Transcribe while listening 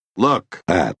Look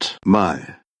at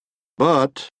my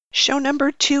butt. Show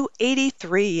number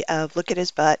 283 of Look at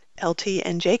His Butt, LT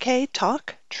and JK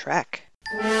Talk Trek.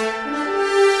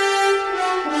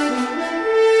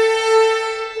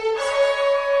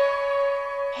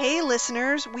 Hey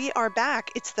listeners, we are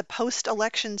back. It's the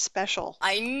post-election special.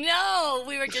 I know.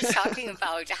 We were just talking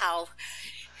about how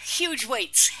huge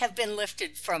weights have been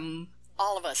lifted from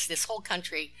all of us, this whole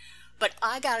country. But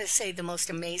I gotta say, the most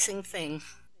amazing thing,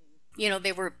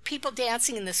 there were people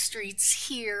dancing in the streets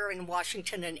here in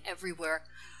Washington and everywhere.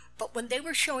 But when they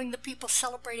were showing the people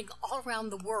celebrating all around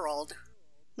the world,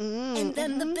 and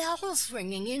then the bells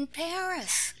ringing in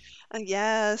Paris.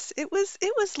 Yes, it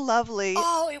was lovely.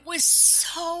 Oh, it was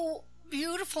so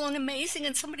beautiful and amazing.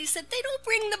 And somebody said they don't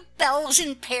ring the bells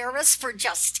in Paris for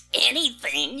just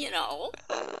anything.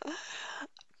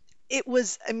 It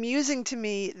was amusing to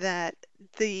me that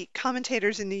the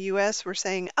commentators in the US were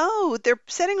saying, "Oh, they're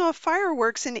setting off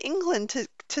fireworks in England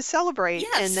to celebrate."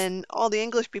 Yes. And then all the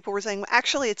English people were saying, well,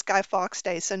 "Actually, it's Guy Fawkes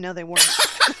Day, so no, they weren't."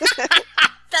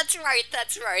 That's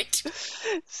right.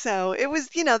 So it was,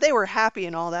 they were happy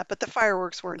and all that, but the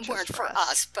fireworks weren't for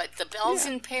us. But the bells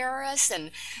in Paris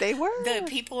and they were the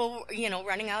people,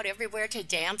 running out everywhere to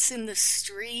dance in the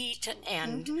street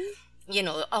and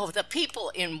the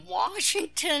people in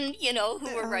Washington,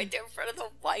 who were right there in front of the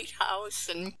White House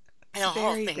and the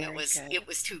whole thing. It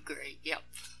was too great. Yep.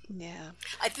 Yeah.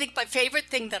 I think my favorite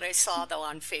thing that I saw though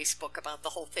on Facebook about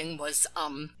the whole thing was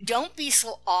don't be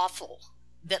so awful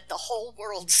that the whole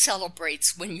world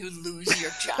celebrates when you lose your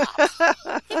job.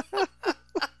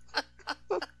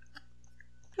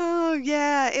 Oh,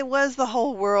 yeah, it was the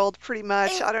whole world pretty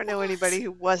much. I don't know anybody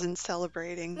who wasn't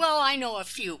celebrating. Well, I know a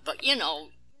few, but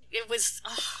it was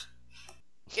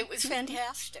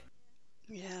fantastic.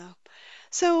 Yeah.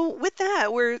 So with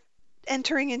that, we're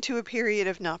entering into a period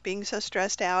of not being so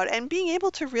stressed out and being able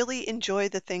to really enjoy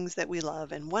the things that we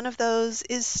love. And one of those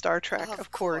is Star Trek, of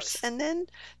course, and then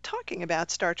talking about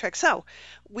Star Trek. So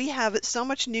we have so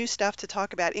much new stuff to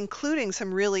talk about, including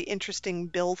some really interesting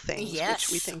Bill things,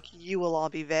 which we think you will all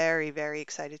be very, very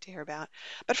excited to hear about.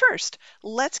 But first,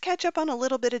 let's catch up on a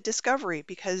little bit of Discovery,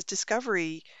 because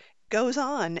Discovery goes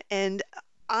on, and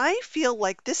I feel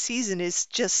like this season is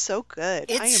just so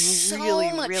good. I am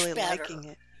really, really liking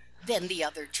it. Than the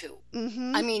other two.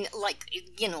 Mm-hmm. I mean,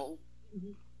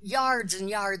 yards and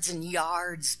yards and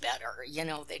yards better.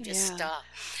 They just,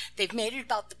 they've made it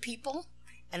about the people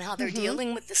and how they're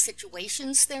dealing with the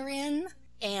situations they're in.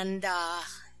 And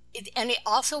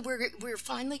also we're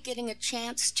finally getting a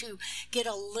chance to get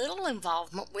a little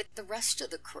involvement with the rest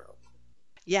of the crew.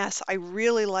 Yes, I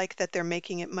really like that they're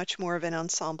making it much more of an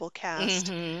ensemble cast.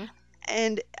 Mm-hmm.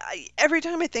 And every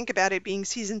time I think about it being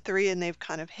season 3 and they've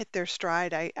kind of hit their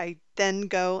stride, I then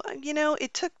go,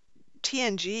 it took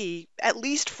TNG at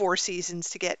least 4 seasons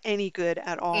to get any good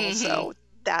at all. So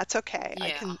that's okay.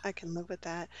 Yeah. I can live with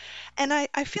that. And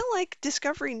I feel like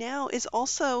Discovery now is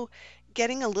also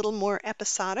getting a little more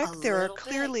episodic. There are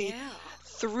clearly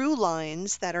through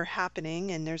lines that are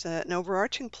happening, and there's an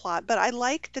overarching plot. But I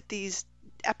like that these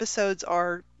episodes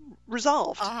are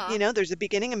resolved. There's a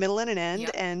beginning, a middle, and an end,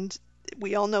 and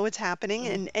we all know it's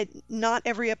happening, and not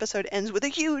every episode ends with a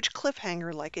huge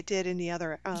cliffhanger like it did in the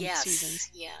other seasons.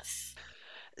 Yes.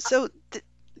 So,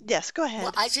 yes, go ahead.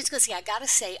 Well, I was just going to say, I got to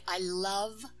say, I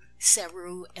love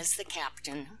Saru as the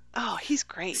captain. Oh, he's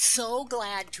great. So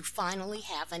glad to finally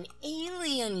have an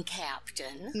alien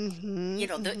captain.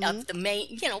 Mm-hmm, The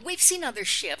main, we've seen other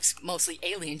ships, mostly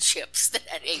alien ships that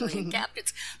had alien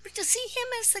captains, but to see him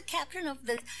as the captain of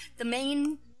the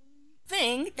main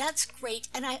thing, that's great.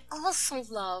 And I also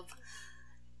love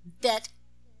that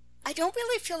I don't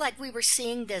really feel like we were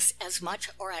seeing this as much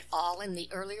or at all in the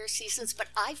earlier seasons, but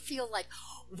I feel like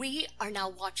we are now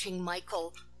watching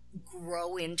Michael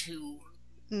grow into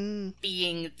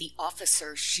being the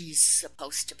officer she's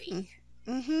supposed to be.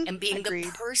 And being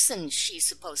the person she's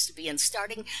supposed to be, and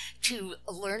starting to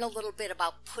learn a little bit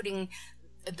about putting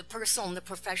the personal and the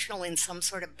professional in some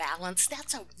sort of balance.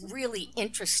 That's a really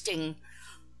interesting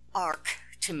arc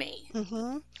to me.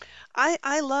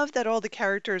 I love that all the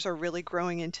characters are really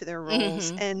growing into their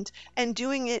roles and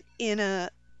doing it in an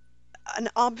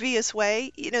obvious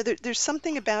way. There's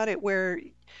something about it where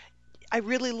I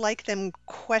really like them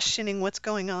questioning what's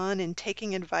going on and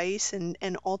taking advice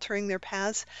and altering their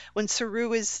paths. When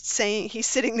Saru is saying, he's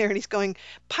sitting there and he's going,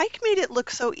 Pike made it look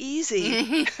so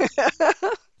easy.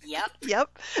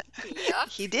 Yep.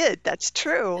 He did. That's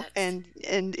true. And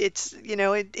it's,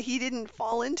 he didn't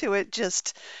fall into it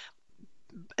just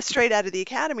straight out of the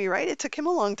academy, right? It took him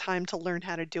a long time to learn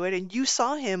how to do it. And you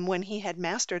saw him when he had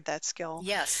mastered that skill.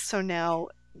 Yes. So now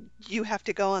you have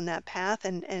to go on that path,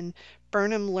 and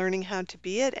Burnham learning how to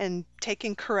be it and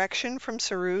taking correction from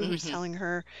Saru, who's Mm-hmm. telling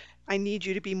her, I need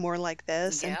you to be more like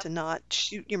this and Yep. to not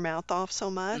shoot your mouth off so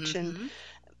much. Mm-hmm.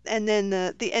 And then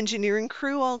the engineering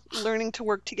crew all learning to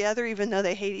work together even though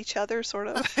they hate each other, sort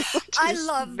of, which I was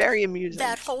loved very that amusing.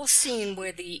 whole scene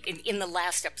where in the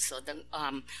last episode,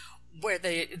 where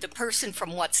the person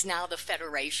from what's now the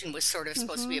Federation was sort of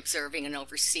supposed to be Hmm. observing and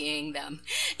overseeing them,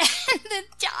 and the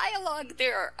dialogue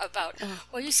there about, Oh.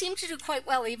 well, you seem to do quite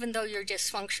well even though you're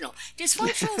dysfunctional.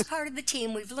 Dysfunctional is part of the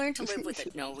team. We've learned to live with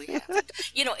it. No, we haven't.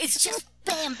 It's just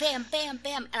bam, bam, bam,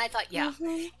 bam, and I thought, yeah,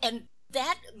 Hmm. and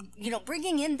that,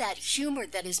 bringing in that humor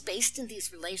that is based in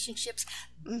these relationships,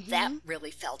 that Hmm.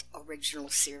 really felt original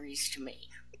series to me.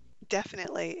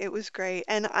 Definitely. It was great.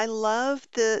 And I love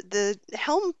the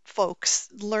Helm folks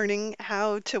learning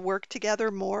how to work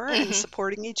together more and Hmm.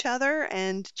 supporting each other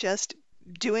and just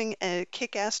doing a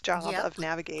kick-ass job Yep. of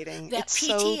navigating. That It's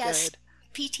so good.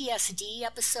 PTSD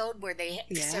episode where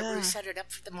Saru Yeah. set it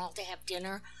up for them all to have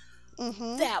dinner,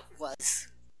 Hmm. that was,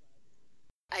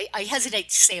 I hesitate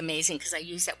to say amazing because I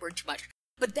use that word too much,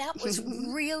 but that was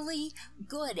really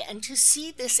good. And to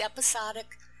see this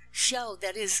episodic show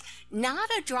that is not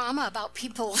a drama about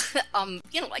people,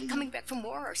 like coming back from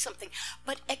war or something,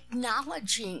 but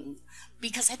acknowledging,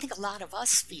 because I think a lot of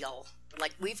us feel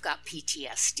like we've got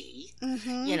PTSD,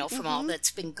 Hmm. from all Hmm.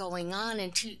 that's been going on,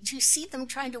 and to see them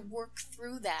trying to work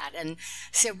through that, and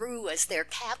Saru as their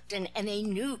captain and a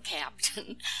new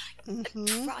captain Hmm.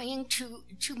 trying to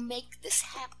make this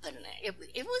happen.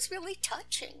 It was really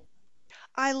touching.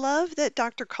 I love that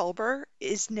Dr. Culber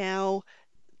is now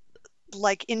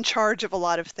like in charge of a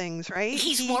lot of things, right?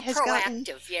 He's He more has gotten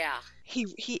proactive, yeah.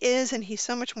 he is, and he's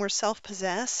so much more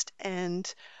self-possessed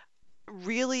and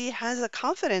really has a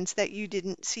confidence that you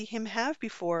didn't see him have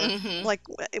before. Hmm. Like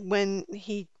when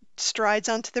he strides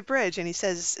onto the bridge and he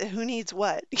says, "Who needs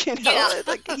what?" Yeah.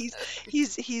 Like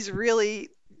he's really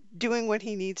doing what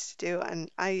he needs to do,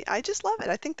 and I just love it.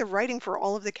 I think the writing for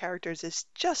all of the characters is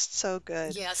just so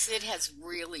good. Yes, it has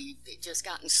really just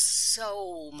gotten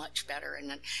so much better. And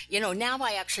then, now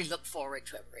I actually look forward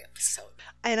to every episode.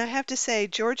 And I have to say,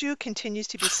 Giorgio continues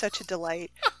to be such a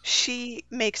delight. She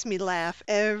makes me laugh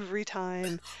every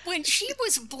time. When she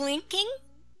was blinking,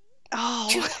 Oh,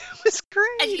 to, it was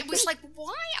and great. it was like,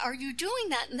 why are you doing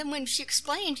that? And then when she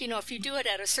explained, if you do it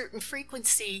at a certain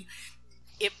frequency,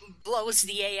 it blows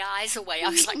the AIs away. I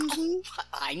was like, Hmm. oh,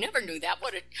 I never knew that.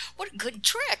 What a good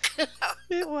trick.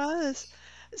 It was.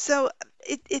 So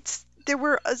there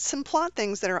were some plot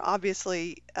things that are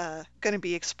obviously going to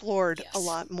be explored a Yes.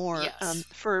 lot more. Yes.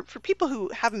 For people who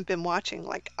haven't been watching,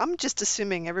 like I'm just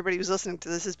assuming everybody who's listening to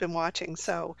this has been watching.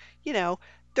 So,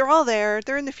 they're all there.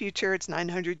 They're in the future. It's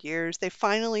 900 years. They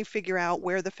finally figure out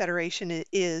where the Federation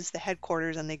is, the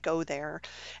headquarters, and they go there.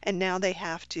 And now they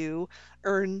have to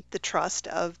earn the trust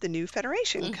of the new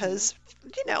Federation Hmm. because,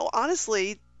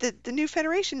 honestly, the new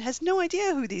Federation has no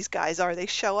idea who these guys are. They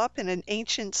show up in an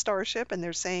ancient starship and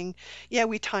they're saying, yeah,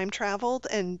 we time traveled.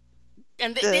 And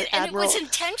And the and it was Admiral,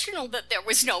 intentional that there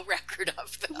was no record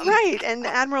of them. right. And the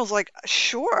Admiral's like,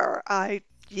 sure,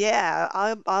 yeah,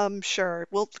 I'm sure.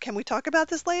 Well, can we talk about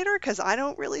this later? Because I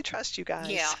don't really trust you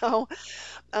guys. Yeah. So,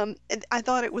 and I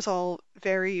thought it was all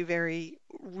very, very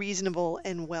reasonable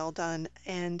and well done.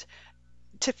 And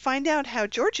to find out how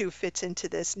Giorgio fits into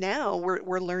this now,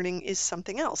 we're learning is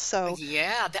something else. So,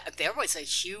 Yeah, there was a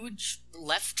huge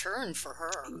left turn for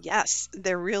her. yes,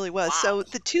 there really was. So Wow.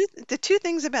 the two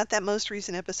things about that most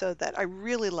recent episode that I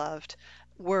really loved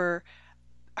were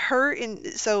her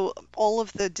in so all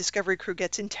of the Discovery crew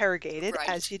gets interrogated, as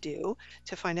Right. you do,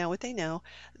 to find out what they know.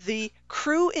 The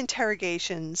crew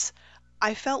interrogations,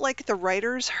 I felt like the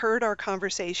writers heard our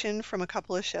conversation from a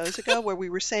couple of shows ago where we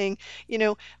were saying,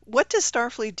 what does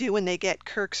Starfleet do when they get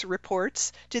Kirk's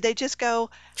reports? Do they just go,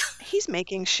 he's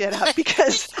making shit up?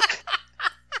 Because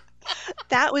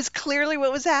that was clearly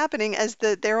what was happening as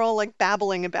they're all like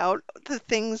babbling about the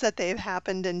things that they've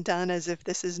happened and done as if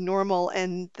this is normal,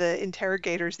 and the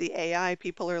interrogators, the AI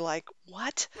people, are like,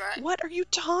 what? Right. What are you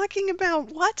talking about?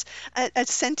 What? A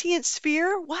sentient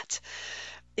sphere? What?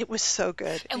 It was so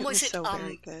good. And It was was it so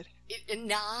very good.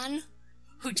 Nan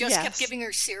who just kept Yes. giving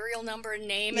her serial number and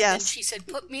name, and then Yes. she said,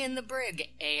 "Put me in the brig,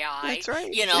 AI." That's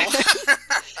right.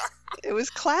 It was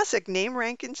classic name,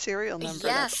 rank, and serial number.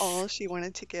 That's Yes. all she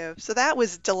wanted to give. So that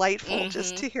was delightful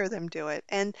just Hmm. to hear them do it.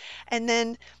 And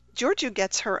then Giorgio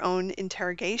gets her own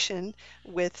interrogation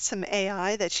with some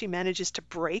AI that she manages to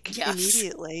break Yes.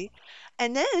 immediately.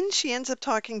 And then she ends up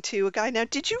talking to a guy. Now,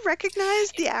 did you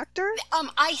recognize the actor?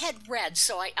 I had read,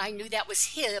 so I knew that was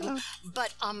him, Oh,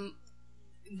 but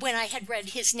when I had read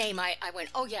his name, I went,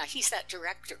 oh yeah, he's that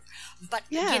director. But,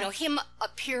 Yeah. him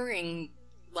appearing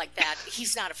like that,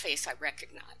 he's not a face I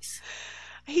recognize.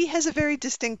 He has a very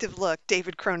distinctive look,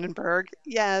 David Cronenberg.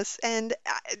 Yes, and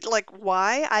like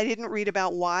why? I didn't read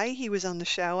about why he was on the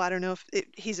show. I don't know if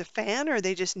he's a fan or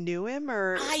they just knew him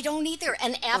or I don't either.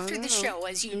 And after the Oh. show,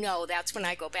 as you know, that's when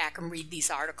I go back and read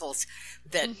these articles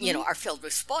that, are filled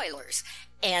with spoilers.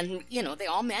 And, they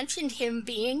all mentioned him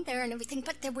being there and everything,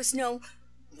 but there was no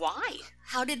why.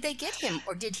 How did they get him?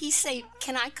 Or did he say,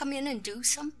 can I come in and do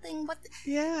something?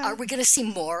 Yeah. Are we going to see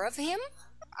more of him?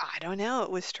 I don't know.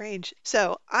 It was strange.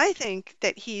 So I think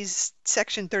that he's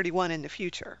Section 31 in the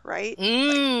future, right?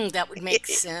 That would make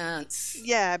it- sense.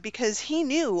 Yeah, because he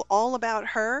knew all about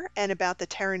her and about the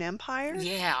Terran Empire.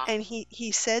 Yeah. And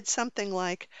he said something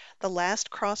like the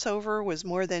last crossover was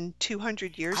more than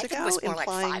 200 years I ago, think it was more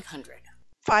implying like 500.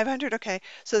 500. Okay,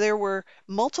 so there were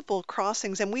multiple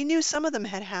crossings, and we knew some of them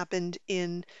had happened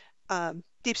in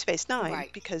Deep Space Nine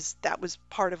Right. because that was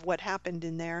part of what happened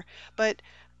in there. But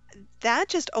that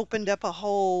just opened up a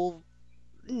whole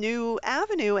new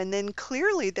avenue, and then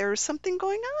clearly there was something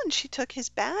going on. She took his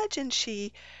badge and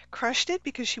she crushed it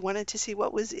because she wanted to see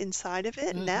what was inside of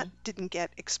it, and that didn't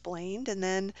get explained. And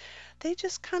then they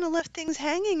just kind of left things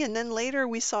hanging, and then later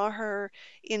we saw her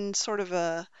in sort of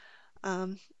a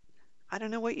I don't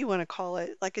know what you want to call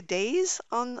it, like a daze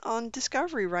on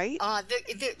Discovery, right?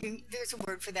 There's a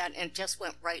word for that, and it just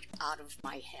went right out of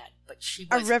my head. But she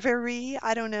A was. reverie?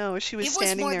 I don't know. She was It was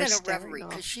standing more there than a staring reverie off.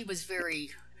 because she was very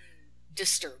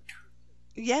disturbed.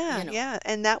 Yeah, know. yeah,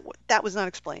 and that was not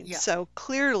explained. Yeah. So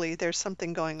clearly there's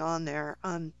something going on there.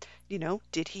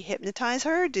 Did he hypnotize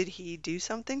her? Did he do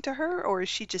something to her, or is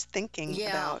she just thinking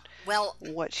Yeah. about Well,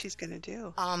 what she's going to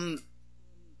do?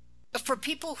 for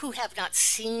people who have not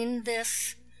seen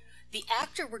this, the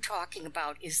actor we're talking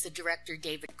about is the director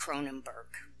David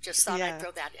Cronenberg. Just thought Yeah. I'd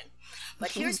throw that in.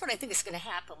 But here's what I think is going to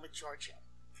happen with Georgia.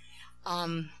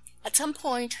 At some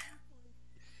point,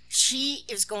 she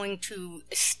is going to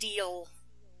steal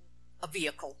a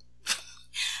vehicle,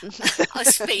 a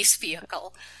space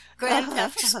vehicle, Grand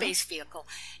Theft space vehicle,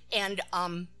 and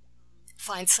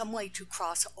find some way to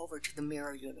cross over to the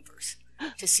mirror universe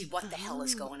to see what the hell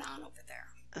is going on over there.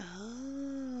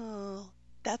 Oh,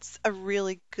 that's a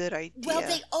really good idea. Well,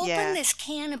 they open Yeah. this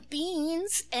can of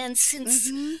beans, and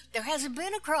since there hasn't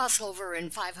been a crossover in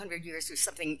 500 years or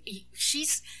something,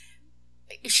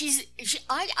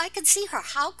 I could see her.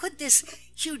 How could this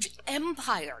huge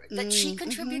empire that she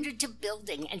contributed to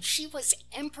building and she was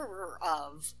emperor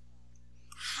of,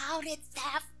 how did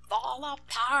that fall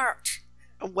apart?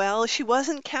 Well, she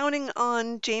wasn't counting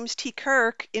on James T.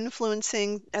 Kirk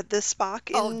influencing the Spock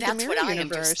in the That's Mirror what I am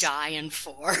Universe. just dying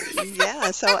for.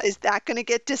 Yeah, so is that going to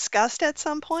get discussed at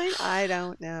some point? I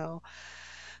don't know.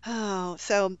 Oh,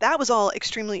 so that was all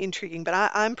extremely intriguing, but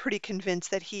I'm pretty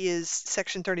convinced that he is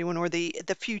Section 31 or the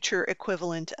future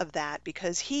equivalent of that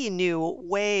because he knew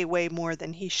way, way more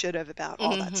than he should have about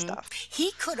all that stuff.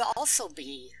 He could also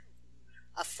be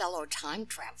a fellow time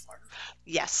traveler.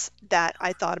 Yes, that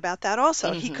I thought about that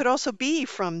also. He could also be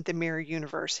from the Mirror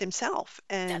Universe himself,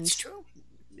 and That's true.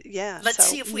 yeah, Let's so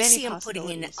see if we many see him putting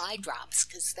in possibilities. eye drops,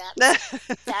 because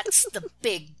that's the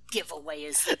big giveaway,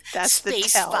 is the That's the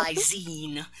space tell.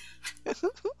 Visine.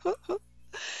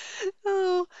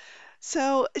 Oh,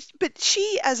 so, but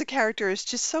she as a character is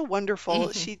just so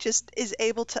wonderful. She just is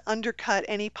able to undercut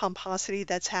any pomposity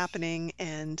that's happening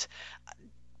and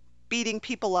beating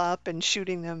people up and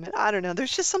shooting them. And I don't know.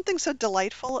 There's just something so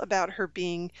delightful about her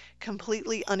being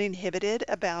completely uninhibited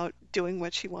about doing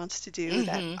what she wants to do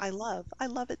that I love. I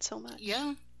love it so much.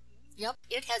 Yeah. Yep.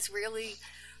 It has really,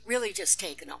 really just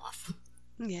taken off.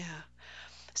 Yeah.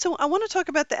 So I want to talk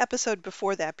about the episode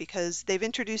before that because they've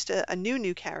introduced a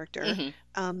new character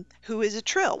who is a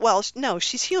Trill. Well, no,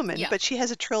 she's human, Yeah. but she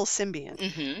has a Trill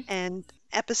symbiont. And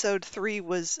episode 3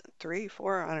 was 3,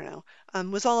 4, I don't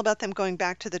know, was all about them going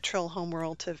back to the Trill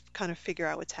homeworld to kind of figure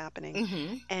out what's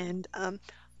happening. And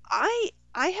I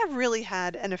have really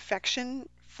had an affection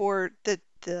for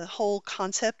the whole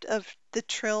concept of the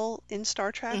Trill in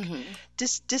Star Trek,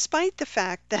 despite the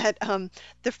fact that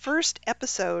the first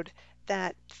episode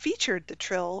that featured the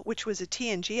Trill, which was a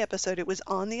TNG episode, it was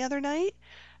on the other night.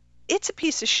 It's a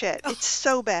piece of shit. It's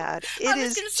so bad. It I was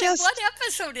is going to say, just what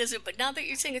episode is it? But now that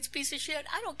you're saying it's a piece of shit,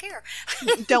 I don't care.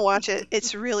 don't watch it.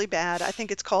 It's really bad. I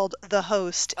think it's called The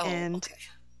Host, Oh, and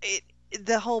okay.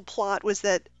 the whole plot was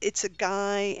that it's a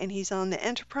guy and he's on the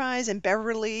Enterprise, and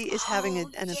Beverly is having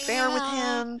an affair with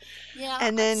him. Yeah,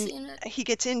 And I've seen then it. he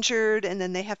gets injured, and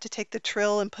then they have to take the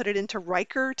Trill and put it into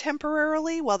Riker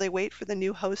temporarily while they wait for the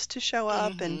new host to show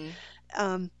up. And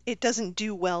it doesn't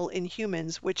do well in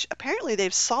humans, which apparently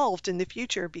they've solved in the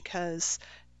future because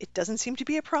it doesn't seem to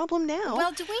be a problem now.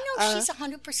 Well, do we know Uh, she's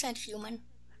 100% human?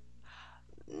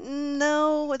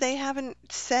 no, they haven't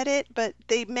said it, but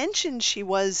they mentioned she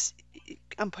was,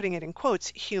 I'm putting it in quotes,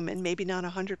 human, maybe not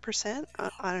 100%.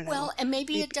 I don't know. Well, and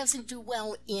maybe Maybe- it doesn't do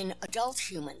well in adult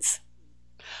humans.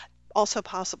 Also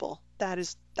possible.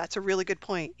 That's a really good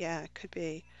point. Yeah, it could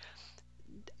be.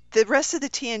 The rest of the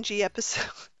TNG episode,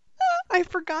 I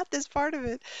forgot this part of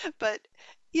it, but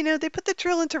they put the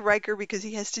Trill into Riker because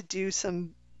he has to do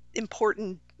some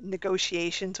important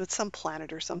negotiations with some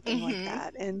planet or something like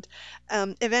that. And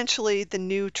eventually the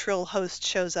new Trill host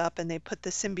shows up and they put the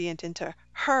symbiont into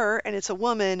her, and it's a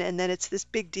woman, and then it's this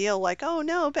big deal like, oh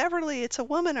no, Beverly, it's a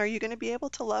woman. Are you going to be able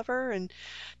to love her? And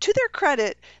to their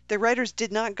credit, the writers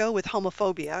did not go with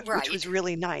homophobia, which was Right.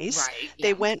 really nice. Right, They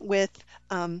yeah. went with,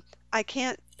 I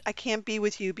can't be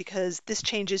with you because this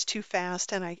changes too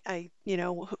fast, and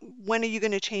when are you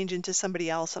going to change into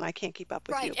somebody else, and I can't keep up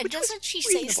with you, Right. And which was doesn't she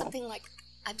say reasonable. something like,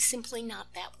 I'm simply not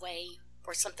that way,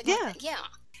 or something Yeah. like that? Yeah.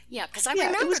 Yeah, because I Yeah, it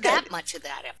remember was that good. much of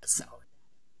that episode.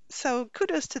 So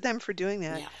kudos to them for doing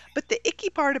that. Yeah. But the icky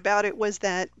part about it was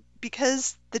that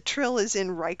because the Trill is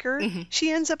in Riker, she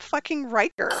ends up fucking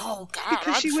Riker. Oh, God,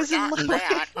 Because I'd she was in forgotten love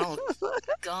that. Oh,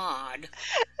 God.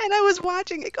 And I was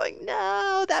watching it going,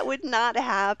 no, that would not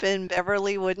happen.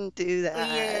 Beverly wouldn't do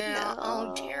that. Yeah. Oh,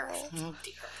 No. dear. Oh,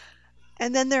 dear.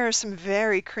 And then there are some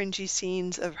very cringy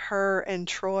scenes of her and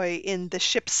Troy in the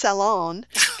ship's salon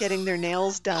getting their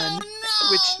nails done. Oh,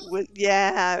 Which no. was,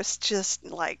 yeah, it's just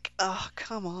like, oh,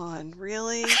 come on,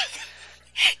 really? You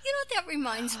know what that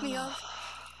reminds me of?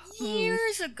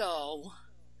 Years ago,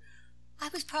 I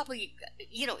was probably,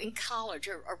 in college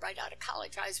or right out of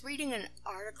college. I was reading an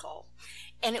article,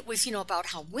 and it was, about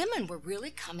how women were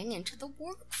really coming into the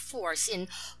workforce in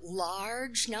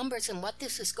large numbers and what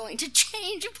this is going to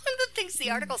change. And one of the things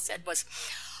the article said was,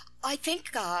 I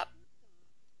think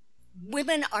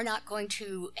women are not going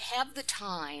to have the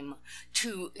time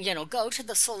to, go to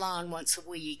the salon once a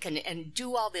week and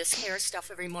do all this hair stuff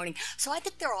every morning. So I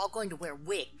think they're all going to wear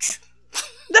wigs.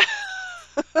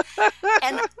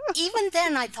 And even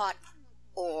then I thought,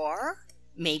 or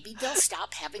maybe they'll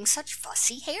stop having such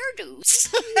fussy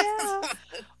hairdos. Yeah.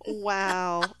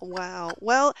 Wow.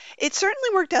 Well, it certainly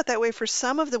worked out that way for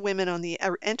some of the women on the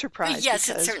Enterprise. Yes,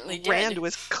 it because certainly did. Rand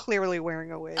was clearly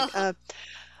wearing a wig. Uh-huh.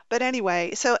 But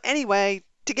anyway,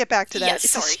 to get back to that, Yes,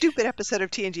 it's sorry. a stupid episode of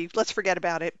TNG. Let's forget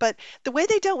about it. But the way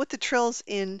they dealt with the Trills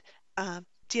in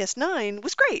DS9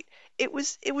 was great. It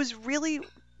was really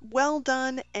well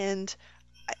done, and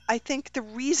I think the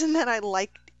reason that I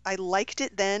liked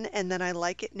it then and then I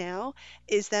like it now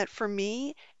is that for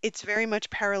me it's very much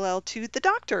parallel to the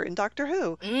Doctor in Doctor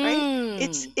Who, right?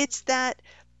 It's that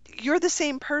you're the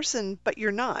same person but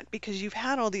you're not, because you've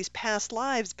had all these past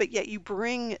lives, but yet you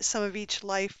bring some of each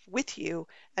life with you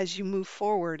as you move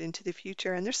forward into the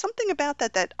future. And there's something about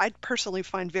that I personally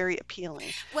find very appealing.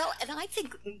 Well, and I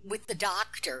think with the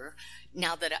Doctor,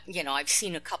 now that, I've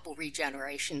seen a couple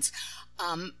regenerations,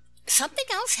 something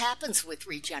else happens with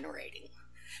regenerating.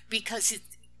 Because,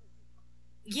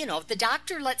 the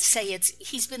Doctor, let's say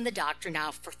he's been the Doctor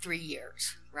now for 3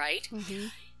 years, right? Mm-hmm.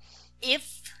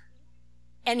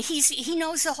 And he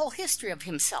knows the whole history of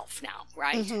himself now,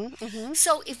 right? Mm-hmm, mm-hmm.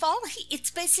 So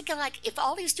it's basically like if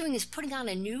all he's doing is putting on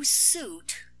a new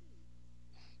suit,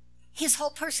 his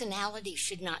whole personality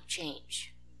should not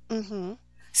change. Mm-hmm.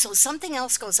 So something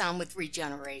else goes on with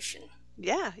regeneration.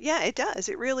 Yeah, it does.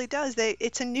 It really does.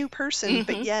 It's a new person,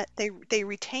 but Mhm. yet they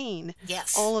retain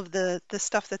Yes. all of the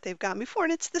stuff that they've gotten before,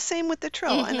 and it's the same with the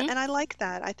Trill, Mhm. and I like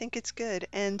that. I think it's good,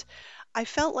 and I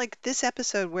felt like this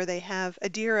episode where they have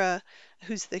Adira,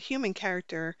 who's the human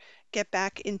character, get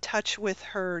back in touch with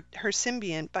her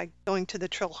symbiont by going to the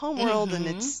Trill homeworld, and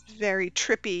Mhm. it's very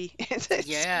trippy. It's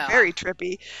Yeah. very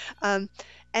trippy, and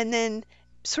then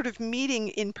sort of meeting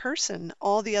in person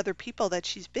all the other people that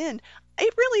she's been.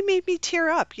 It really made me tear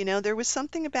up. There was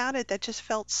something about it that just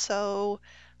felt so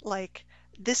like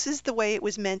this is the way it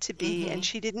was meant to be, and Mhm.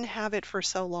 she didn't have it for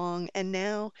so long, and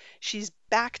now she's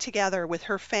back together with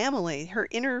her family, her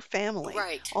inner family,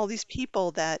 Right. all these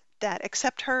people that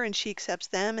accept her and she accepts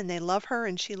them, and they love her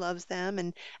and she loves them,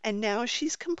 and now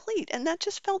she's complete, and that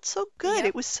just felt so good. Yep.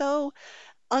 It was so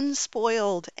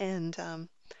unspoiled and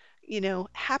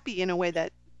happy in a way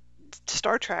that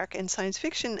Star Trek and science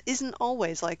fiction isn't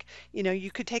always. Like, you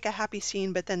could take a happy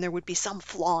scene, but then there would be some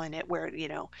flaw in it where,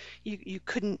 you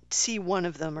couldn't see one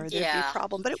of them, or there'd be a Yeah.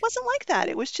 problem. But it wasn't like that.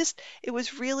 It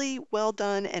was really well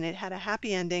done, and it had a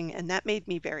happy ending, and that made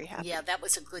me very happy. Yeah, that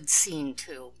was a good scene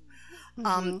too.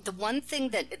 The one thing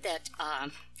that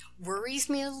worries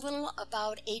me a little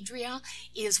about Adria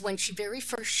is when she very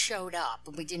first showed up,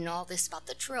 and we didn't know all this about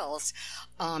the Trills.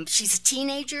 She's a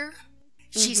teenager.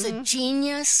 She's a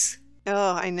genius.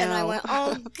 Oh, I know. And I went,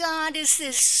 oh, God, is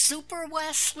this Super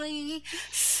Wesley?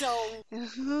 So,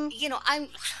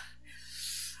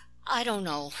 I don't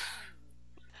know.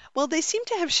 Well, they seem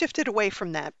to have shifted away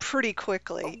from that pretty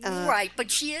quickly. Right,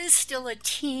 but she is still a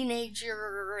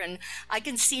teenager, and I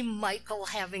can see Michael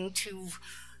having to,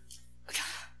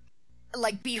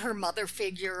 like, be her mother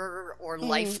figure or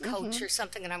life coach or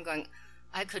something, and I'm going,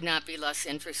 I could not be less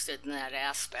interested in that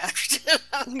aspect.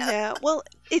 Yeah, well,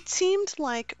 it seemed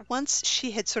like once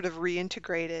she had sort of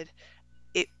reintegrated,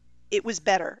 it was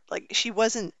better. Like she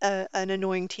wasn't an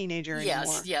annoying teenager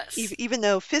anymore. Yes. Even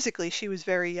though physically she was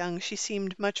very young, she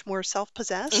seemed much more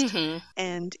self-possessed Mm-hmm.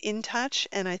 and in touch,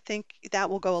 and I think that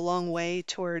will go a long way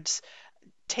towards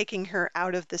taking her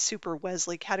out of the Super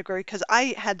Wesley category because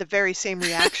I had the very same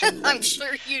reaction I'm when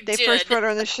sure you they did. first brought her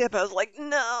on the ship. I was like,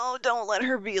 no, don't let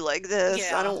her be like this.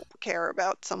 Yeah. I don't care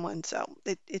about someone, so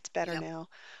it's better Yep. now.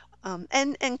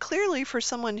 And clearly for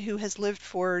someone who has lived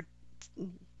for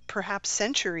perhaps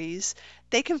centuries,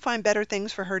 they can find better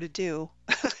things for her to do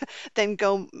than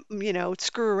go,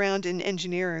 screw around in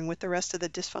engineering with the rest of the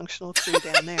dysfunctional crew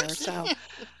down there. So,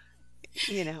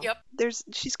 Yep.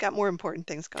 she's got more important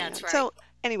things going That's on. right. So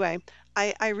anyway,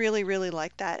 I really, really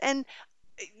like that. And,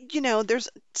 there's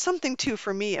something too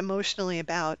for me emotionally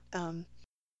about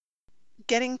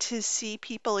getting to see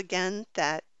people again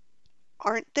that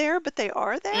aren't there, but they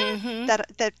are there. Mm-hmm.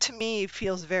 That to me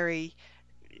feels very,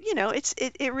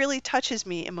 it really touches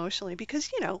me emotionally because,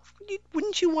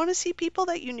 wouldn't you want to see people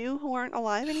that you knew who aren't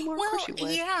alive anymore? Of Well, course you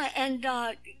would. yeah,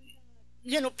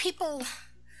 and people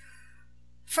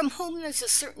from whom there's a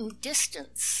certain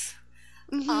distance.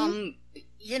 Mhm.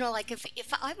 Like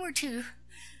if I were to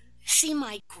see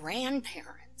my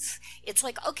grandparents, it's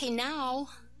like, okay, now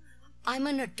I'm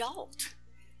an adult.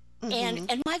 Mhm.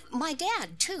 And my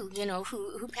dad too,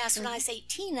 who passed when I was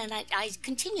 18, and I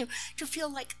continue to feel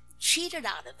like cheated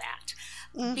out of that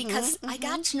because I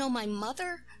got to know my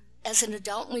mother as an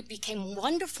adult and we became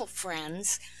wonderful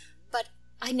friends, but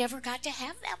I never got to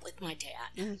have that with my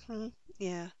dad. Mhm.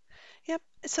 Yeah. Yep.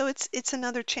 So it's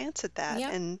another chance at that,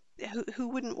 Yep. and who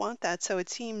wouldn't want that? So it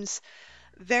seems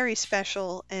very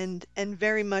special and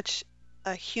very much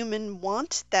a human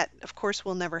want that of course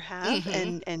we'll never have,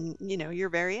 Mm-hmm. and you're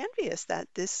very envious that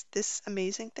this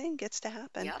amazing thing gets to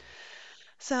happen. Yep.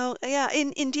 So yeah,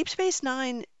 in Deep Space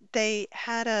Nine, they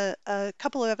had a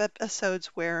couple of episodes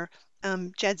where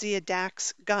Jadzia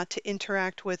Dax got to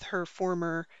interact with her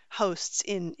former hosts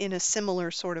in a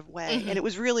similar sort of way, Mm-hmm. and it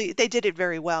was really they did it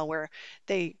very well, where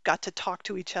they got to talk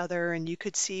to each other, and you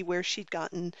could see where she'd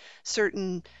gotten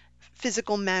certain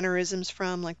physical mannerisms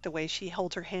from, like the way she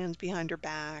held her hands behind her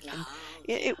back, and Oh,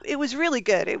 it, yeah. it, it was really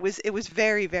good. It was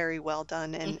very, very well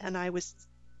done, and Mm-hmm. and I was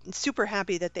super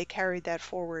happy that they carried that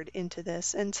forward into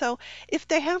this. And so if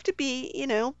they have to be,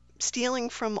 stealing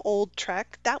from old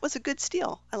Trek, that was a good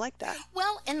steal. I like that.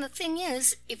 Well, and the thing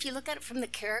is, if you look at it from the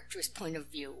character's point of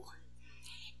view,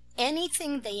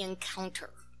 anything they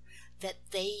encounter that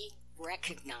they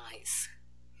recognize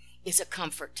is a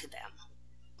comfort to them.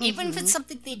 Even if it's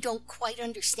something they don't quite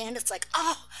understand, it's like,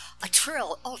 oh, a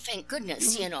trill. Oh, thank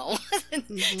goodness,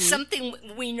 something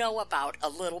we know about a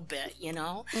little bit,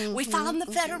 We found the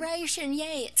Federation.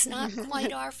 Yay, it's not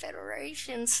quite our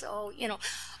Federation. So,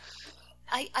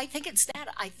 I think it's that.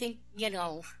 I think,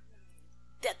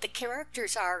 that the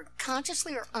characters are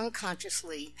consciously or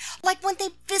unconsciously, like when they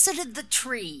visited the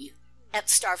tree at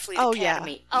Starfleet Oh yeah.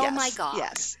 Academy. Oh, Yes. my God.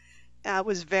 Yes. That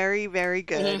was very, very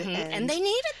good. And they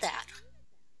needed that.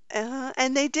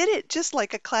 And they did it just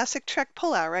like a classic Trek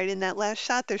pullout, right? In that last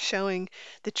shot, they're showing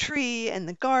the tree and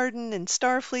the garden and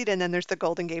Starfleet, and then there's the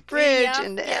Golden Gate Bridge, Yep,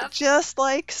 and yep. just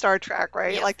like Star Trek,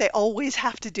 right? Yep. Like they always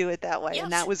have to do it that way, Yes,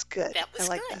 and that was good. That was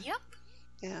I like good. that. Yep.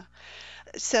 Yeah.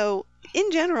 So,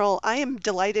 in general, I am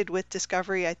delighted with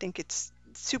Discovery. I think it's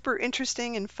super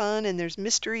interesting and fun, and there's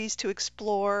mysteries to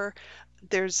explore.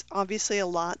 There's obviously a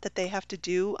lot that they have to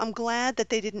do. I'm glad that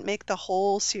they didn't make the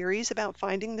whole series about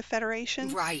finding the Federation,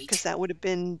 because Right. that would have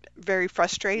been very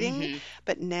frustrating. Mhm.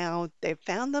 But now they've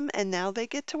found them, and now they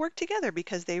get to work together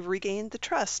because they've regained the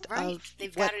trust Right. of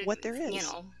They've what got to, what there is.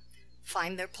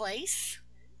 find their place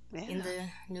in Yeah. the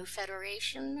new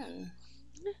Federation.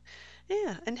 And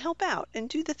Yeah, and help out and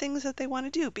do the things that they want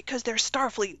to do because they're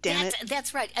Starfleet, damn it.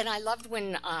 that's right. And I loved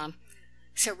when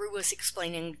Saru was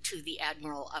explaining to the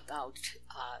Admiral about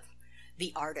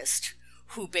the artist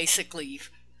who basically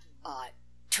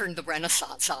turned the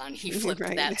Renaissance on. He flipped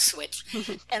Right. that switch.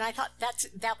 And I thought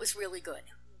that was really good.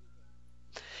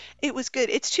 It was good.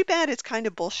 It's too bad it's kind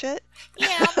of bullshit.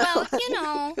 Yeah,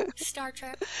 well, Star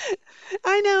Trek.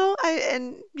 I know.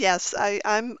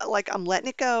 I'm letting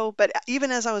it go. But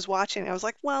even as I was watching, I was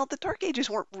like, well, the Dark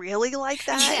Ages weren't really like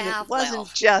that. And Yeah, it wasn't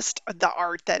well, just the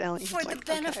art that Ellen for was the like,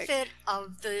 okay, benefit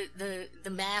of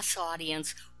the mass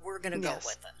audience, we're going to go Yes.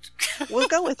 with it. we'll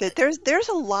go with it. There's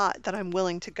a lot that I'm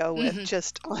willing to go with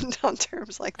just on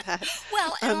terms like that.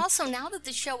 Well, and also now that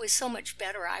the show is so much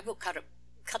better, I will cut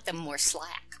them more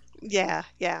slack. Yeah.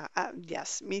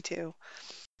 Yes, me too.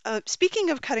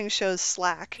 Speaking of cutting shows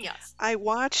slack, Yes. I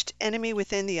watched Enemy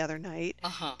Within the other night,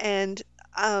 Uh-huh. and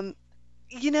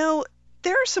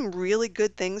there are some really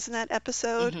good things in that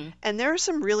episode, and there are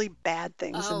some really bad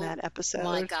things in that episode.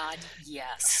 My God,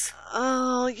 yes.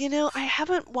 Oh, I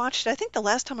haven't watched it. I think the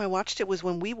last time I watched it was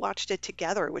when we watched it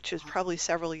together, which was probably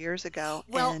several years ago.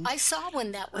 Well, and I saw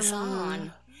when that was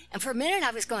on, and for a minute I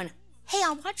was going, hey,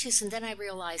 I'll watch this, and then I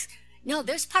realized, no,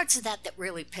 there's parts of that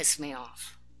really piss me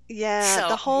off. yeah, So,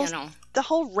 the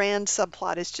whole Rand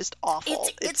subplot is just awful.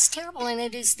 It's terrible, and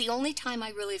it is the only time I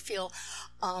really feel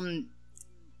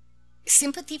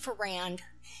sympathy for Rand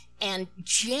and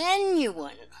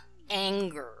genuine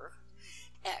anger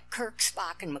at Kirk,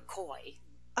 Spock, and McCoy.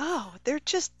 Oh, they're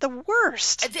just the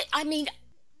worst. I mean,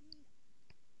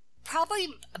 probably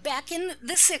back in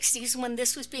the 60s when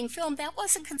this was being filmed, that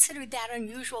wasn't considered that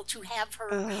unusual to have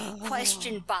her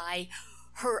questioned by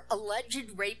her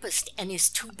alleged rapist and his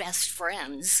two best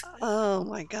friends. Oh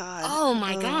my God. Oh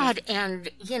my God. And,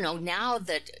 now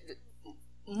that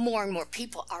more and more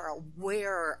people are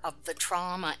aware of the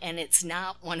trauma and it's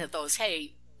not one of those,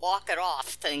 hey, walk it off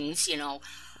things,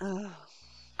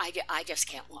 I just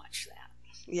can't watch that.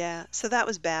 Yeah, so that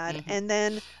was bad. And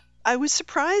then I was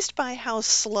surprised by how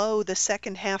slow the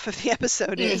second half of the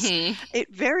episode is.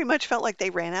 It very much felt like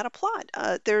they ran out of plot.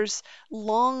 There's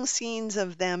long scenes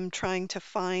of them trying to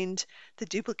find the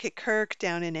duplicate Kirk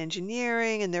down in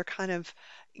engineering, and they're kind of,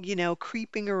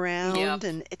 creeping around,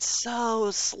 and it's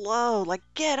so slow. Like,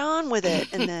 get on with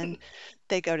it. And then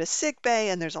they go to sick bay,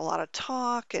 and there's a lot of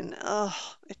talk, and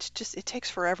it takes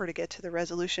forever to get to the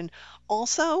resolution.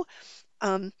 Also,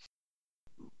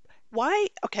 why?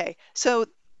 Okay, so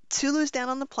Sulu's down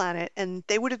on the planet, and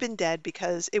they would have been dead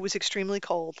because it was extremely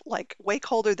cold, like way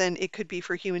colder than it could be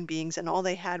for human beings, and all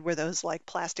they had were those like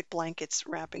plastic blankets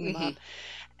wrapping them up.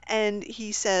 And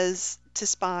he says to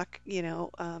Spock,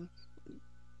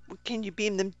 can you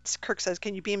beam them? Kirk says,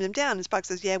 can you beam them down? And Spock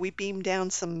says, yeah, we beamed down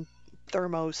some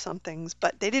thermo somethings,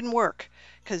 but they didn't work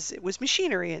because it was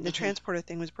machinery and the transporter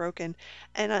thing was broken.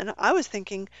 And I was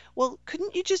thinking, well,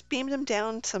 couldn't you just beam them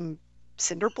down some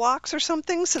cinder blocks or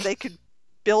something so they could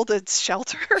build a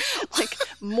shelter? Like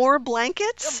more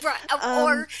blankets?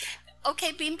 Or,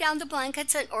 okay, beam down the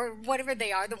blankets or whatever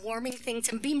they are, the warming things,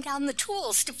 and beam down the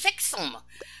tools to fix them.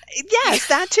 Yes,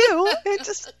 that too. It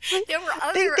just, there were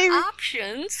other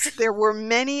options. There were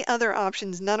many other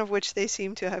options, none of which they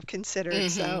seem to have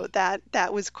considered. So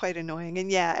that was quite annoying.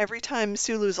 And yeah, every time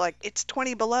Sulu's like, it's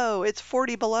 20 below, it's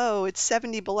 40 below, it's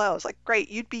 70 below. It's like, great,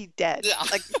 you'd be dead. Yeah.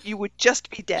 Like you would just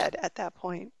be dead at that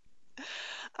point.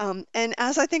 And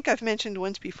as I think I've mentioned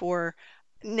once before,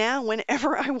 now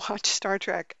whenever I watch Star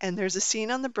Trek and there's a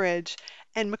scene on the bridge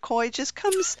and McCoy just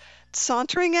comes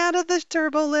sauntering out of the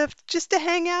turbo lift just to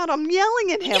hang out, I'm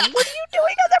yelling at him. Yeah. What are you doing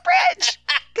on the bridge?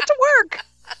 Get to work.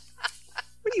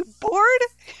 What are you,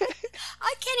 bored?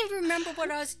 I can't even remember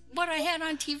what I had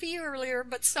on TV earlier,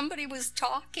 but somebody was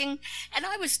talking and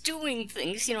I was doing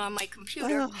things, on my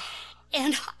computer.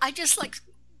 And I just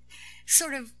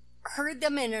sort of heard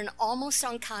them in an almost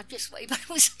unconscious way, but it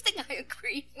was something I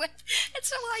agreed with. And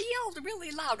so I yelled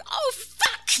really loud, oh,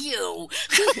 fuck you!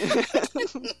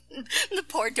 The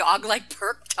poor dog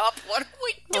perked up. What are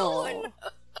we doing? Oh.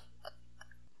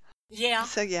 Yeah.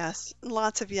 So yes,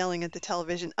 lots of yelling at the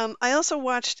television. I also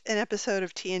watched an episode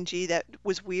of TNG that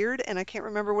was weird, and I can't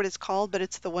remember what it's called, but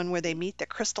it's the one where they meet the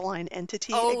crystalline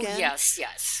entity again. Oh,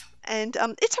 yes. And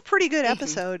it's a pretty good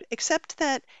episode, except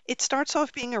that it starts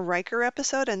off being a Riker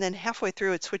episode, and then halfway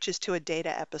through it switches to a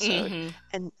Data episode.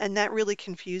 And that really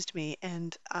confused me,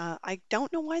 and I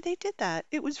don't know why they did that.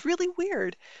 It was really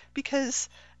weird, because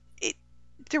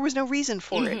there was no reason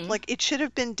for it. Like, it should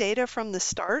have been Data from the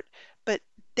start, but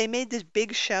they made this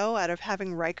big show out of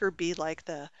having Riker be like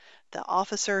the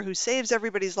officer who saves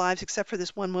everybody's lives except for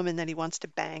this one woman that he wants to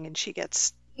bang, and she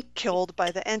gets killed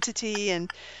by the entity, and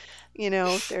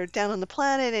they're down on the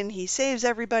planet and he saves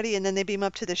everybody, and then they beam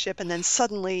up to the ship, and then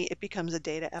suddenly it becomes a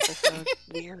Data episode.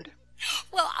 Weird.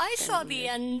 Well, I saw the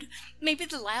end, maybe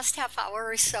the last half hour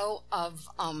or so of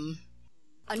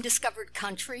Undiscovered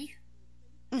Country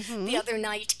Mm-hmm. the other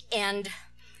night, and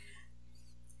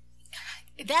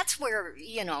that's where,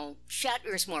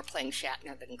 Shatner's more playing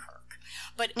Shatner than Kirk.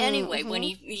 But anyway, when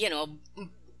he,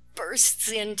 bursts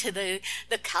into the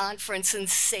conference and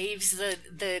saves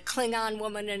the Klingon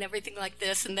woman and everything like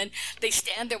this, and then they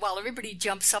stand there while everybody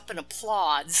jumps up and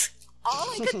applauds.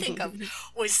 All I could think of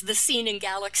was the scene in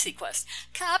Galaxy Quest.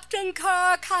 Captain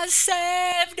Kirk has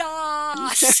saved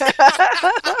us!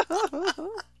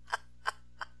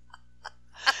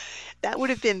 That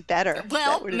would have been better.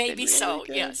 Well, maybe so,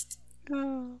 good. Yes.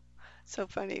 Oh, so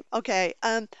funny. Okay,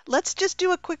 let's just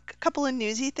do a quick couple of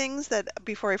newsy things that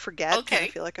before I forget. 'Cause Okay. I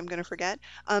feel like I'm going to forget.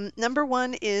 Number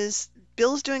one is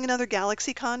Bill's doing another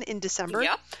GalaxyCon in December,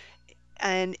 Yep.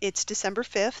 and it's December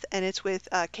 5th, and it's with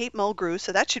Kate Mulgrew,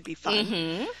 so that should be fun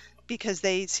Mm-hmm. because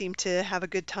they seem to have a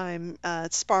good time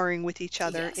sparring with each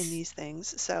other in Yes. these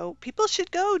things. So people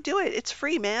should go do it. It's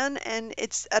free, man, and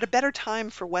it's at a better time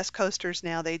for West Coasters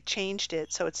now. They changed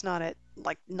it, so it's not at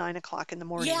like 9 o'clock in the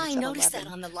morning. Yeah, I It's at noticed 11.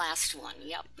 that on the last one.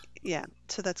 Yep. Yeah,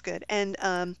 so that's good. And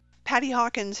Patty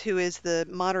Hawkins, who is the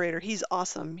moderator, he's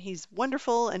awesome. He's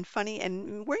wonderful and funny,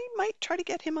 and we might try to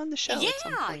get him on the show at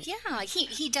some Yeah, point. yeah.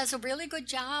 He does a really good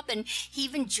job, and he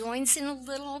even joins in a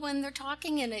little when they're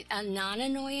talking in a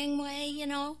non-annoying way,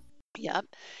 Yep,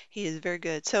 he is very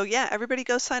good. So yeah, everybody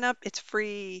go sign up. It's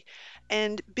free.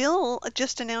 And Bill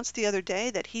just announced the other day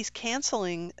that he's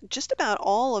canceling just about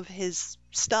all of his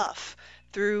stuff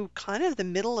through kind of the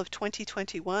middle of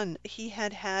 2021. He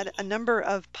had a number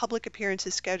of public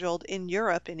appearances scheduled in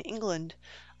Europe, in England,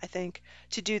 I think,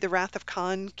 to do the Wrath of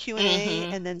Khan Q&A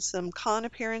Mm-hmm. and then some Khan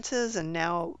appearances. And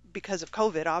now, because of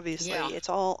COVID, obviously, Yeah. it's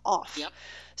all off. Yep.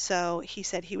 So he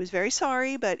said he was very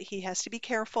sorry, but he has to be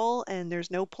careful, and there's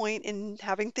no point in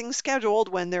having things scheduled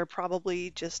when they're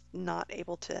probably just not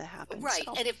able to happen. Right.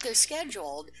 So, And if they're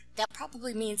scheduled, that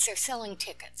probably means they're selling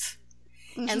tickets.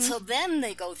 And mhm. so then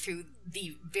they go through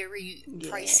the very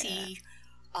pricey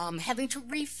having to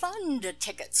refund the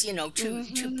tickets,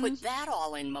 to put that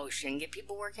all in motion, get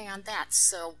people working on that.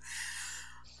 So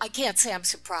I can't say I'm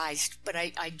surprised, but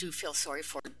I do feel sorry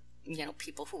for,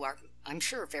 people who are, I'm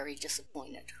sure, very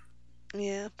disappointed.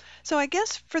 Yeah. So I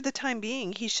guess for the time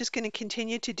being, he's just going to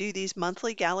continue to do these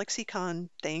monthly GalaxyCon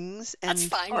things That's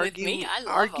and fine with me. I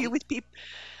love argue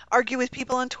them. with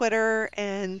people on Twitter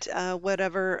and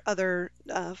whatever other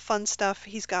fun stuff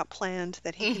he's got planned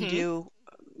that he can Mm-hmm.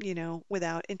 do,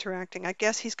 without interacting. I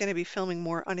guess he's going to be filming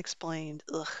more Unexplained.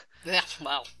 Ugh. Yeah,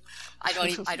 well, I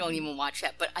don't even watch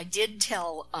that, but I did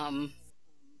tell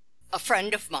a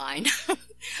friend of mine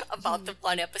about the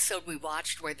one episode we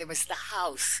watched where there was the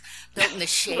house built in the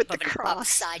shape With the of an cross.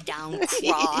 upside down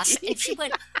cross, and she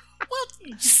went,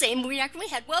 "Well, same reaction we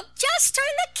had. Well, just turn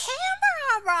the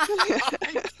camera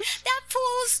around. That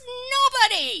fools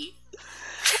nobody."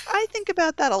 I think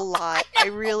about that a lot. I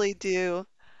really do.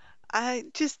 I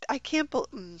can't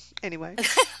anyway.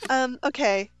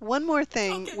 Okay, one more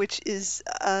thing, Okay. which is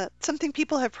something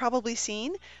people have probably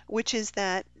seen, which is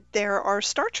that there are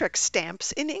Star Trek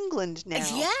stamps in England now.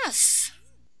 Yes.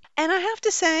 And I have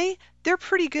to say, they're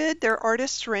pretty good. They're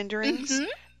artists' renderings. Mm-hmm.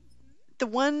 The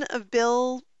one of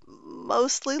Bill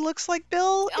mostly looks like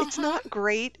Bill. It's Uh-huh. not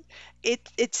great.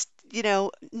 It's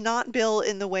not Bill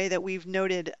in the way that we've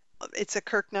noted. It's a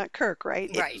Kirk, not Kirk, right?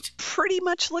 Right. It pretty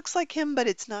much looks like him, but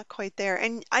it's not quite there.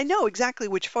 And I know exactly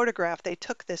which photograph they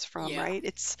took this from, Yeah. right?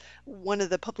 It's one of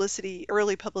the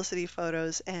early publicity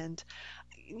photos. And,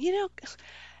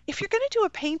 if you're going to do a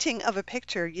painting of a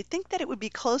picture, you'd think that it would be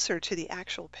closer to the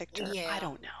actual picture. Yeah. I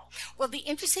don't know. Well, the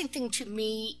interesting thing to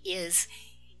me is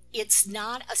it's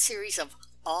not a series of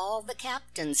all the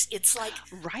captains. It's like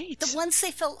Right. the ones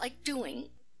they felt like doing,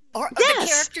 or Yes. the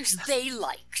characters they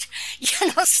liked.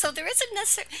 So there isn't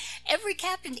necessarily every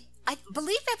captain. I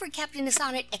believe every captain is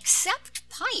on it except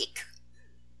Pike.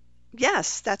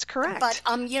 Yes, that's correct. But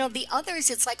the others,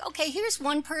 it's like, okay, here's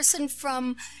one person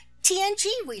from TNG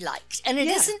we liked, and it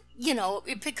Yeah.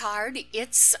 isn't Picard.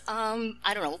 It's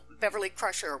I don't know, Beverly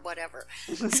Crusher or whatever.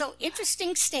 So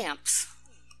interesting stamps.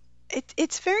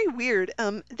 It's very weird.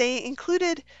 They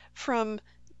included from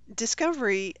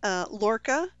Discovery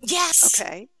Lorca. Yes.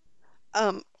 Okay.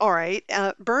 All right.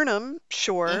 Burnham,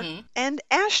 sure. Mhm. And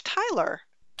Ash Tyler.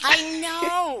 I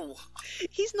know.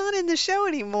 He's not in the show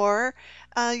anymore.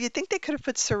 You'd think they could have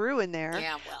put Saru in there.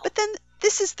 Yeah, well. But then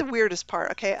this is the weirdest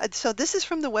part. Okay. So this is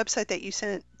from the website that you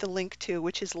sent the link to,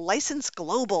 which is License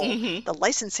Global, Mhm. the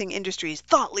licensing industry's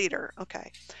thought leader.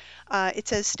 Okay. It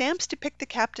says stamps depict the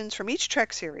captains from each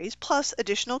Trek series plus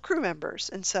additional crew members.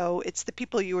 And so it's the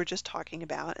people you were just talking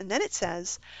about. And then it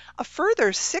says a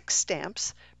further 6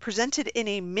 stamps presented in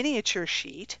a miniature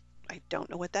sheet. I don't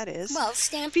know what that is. Well,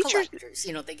 stamp Features, collectors,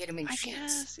 they get them in I sheets.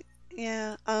 guess,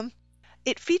 yeah.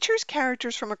 It features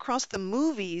characters from across the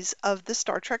movies of the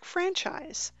Star Trek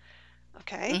franchise.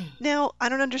 Okay. Now, I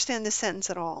don't understand this sentence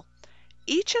at all.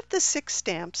 Each of the 6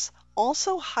 stamps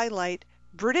also highlight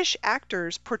British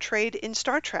actors portrayed in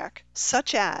Star Trek,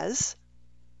 such as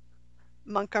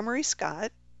Montgomery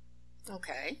Scott.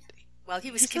 Okay. Well,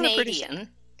 he was He's not a British. Canadian.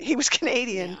 He was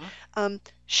Canadian. Yeah.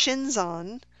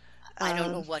 Shinzon. I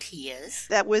don't know what he is.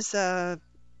 That was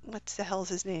what the hell's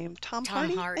his name? Tom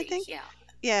Hardy, I think. Yeah.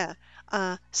 Yeah.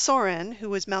 Soren, who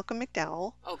was Malcolm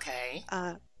McDowell. Okay.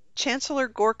 Chancellor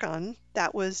Gorkon,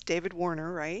 that was David Warner,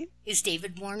 right? Is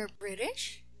David Warner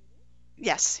British?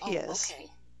 Yes, he is.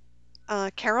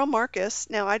 Okay. Carol Marcus.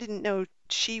 Now, I didn't know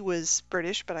she was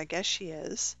British, but I guess she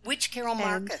is. Which Carol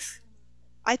Marcus?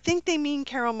 I think they mean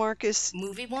Carol Marcus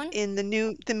movie one? In the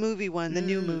movie one, the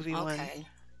new movie one. Okay.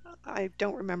 I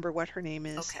don't remember what her name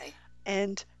is. Okay.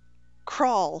 And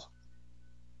Krall.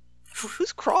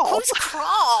 Who's Krall? Who's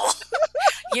Krall?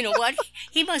 You know what?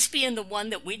 He must be in the one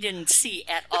that we didn't see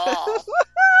at all.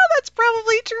 That's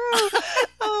probably true.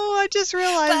 Oh, I just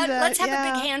realized but that. Let's have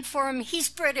a big hand for him. He's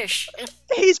British.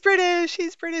 He's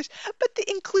British. But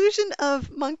the inclusion of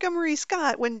Montgomery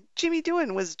Scott when Jimmy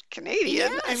Doohan was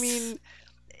Canadian, yes. I mean,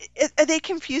 are they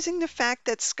confusing the fact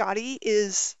that Scotty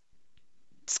is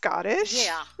Scottish?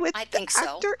 Yeah, with I think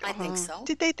so. Actor? I think so.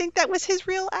 Did they think that was his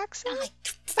real accent?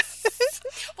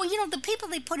 Well, the people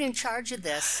they put in charge of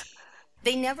this,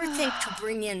 they never think to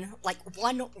bring in like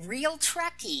one real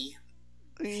Trekkie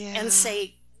and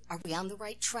say, are we on the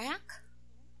right track?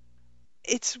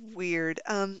 It's weird.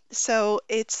 So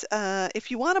it's if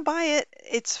you want to buy it,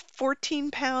 it's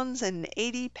 £14 and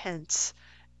 80 pence,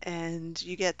 and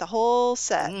you get the whole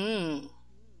set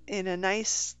in a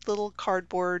nice little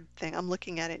cardboard thing. I'm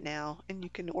looking at it now, and you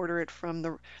can order it from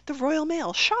the Royal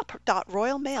Mail,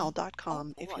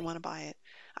 shop.royalmail.com if you want to buy it.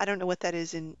 I don't know what that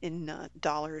is in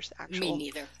dollars, actual. Me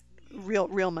neither.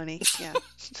 Real money, yeah.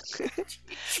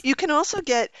 You can also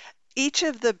get each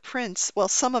of the prints, well,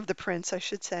 some of the prints, I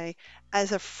should say,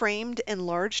 as a framed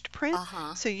enlarged print.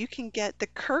 So you can get the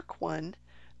Kirk one.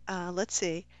 Let's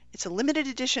see. It's a limited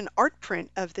edition art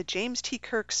print of the James T.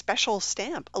 Kirk special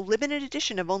stamp, a limited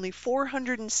edition of only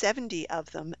 470 of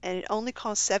them, and it only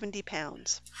costs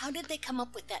 £70. How did they come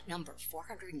up with that number,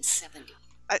 470?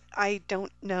 I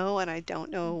don't know, and I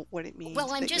don't know what it means.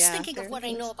 Well, I'm just thinking of what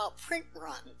I know about print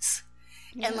runs.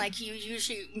 Yeah. And like you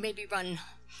usually maybe run,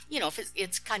 if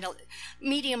it's kind of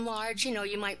medium large,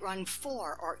 you might run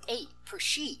 4 or 8 per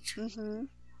sheet.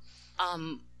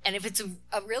 And if it's a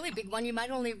really big one, you might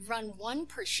only run 1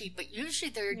 per sheet, but usually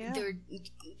they're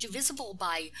divisible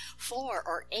by 4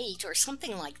 or 8 or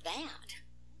something like that.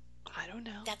 I don't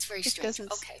know. That's very strange.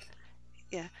 Okay.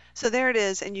 Yeah. So there it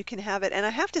is, and you can have it. And I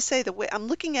have to say, the way I'm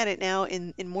looking at it now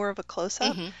in more of a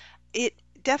close-up, it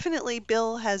definitely,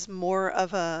 Bill has more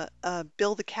of a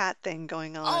Bill the Cat thing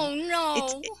going on. Oh,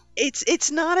 no.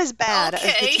 It's not as bad as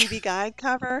the TV Guide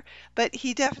cover, but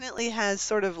he definitely has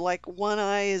sort of like one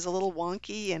eye is a little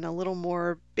wonky and a little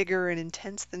more bigger and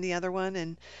intense than the other one.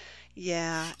 And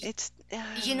yeah, it's...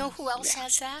 you know who else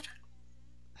has that?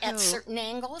 At certain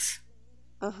angles?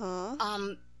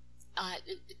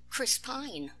 Chris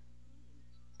Pine.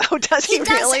 Oh, does he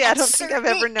really? I don't think I've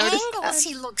ever noticed angles, that.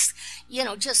 He looks,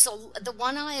 just the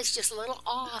one eye is just a little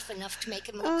off enough to make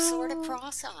him look sort of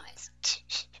cross-eyed.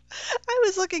 I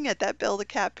was looking at that Bill the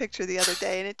Cat picture the other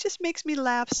day, and it just makes me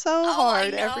laugh so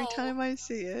hard every time I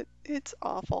see it. It's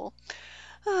awful.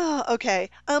 Oh, okay.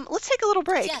 Let's take a little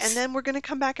break, and then we're going to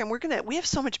come back, and we have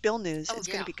so much Bill news. It's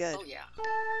going to be good. Oh, yeah.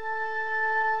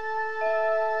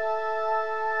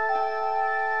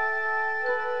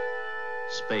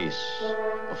 Space,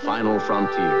 the final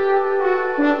frontier.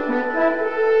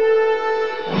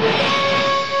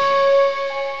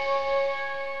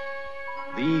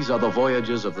 These are the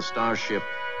voyages of the starship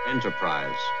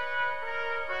Enterprise.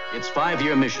 Its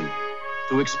 5-year mission: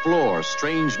 to explore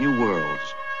strange new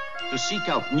worlds, to seek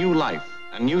out new life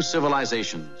and new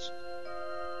civilizations,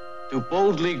 to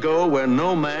boldly go where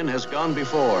no man has gone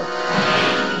before.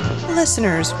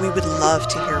 Listeners, we would love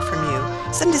to hear from you.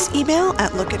 Send us email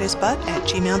at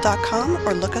lookathisbutt@gmail.com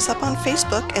or look us up on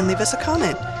Facebook and leave us a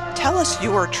comment. Tell us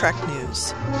your Trek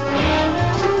news.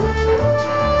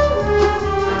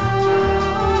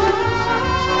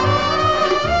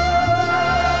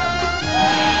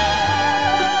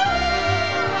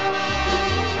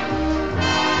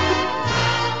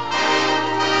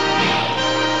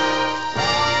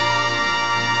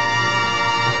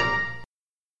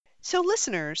 So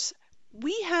listeners,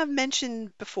 we have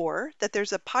mentioned before that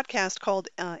there's a podcast called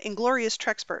Inglorious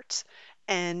Treksperts,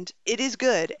 and it is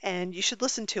good, and you should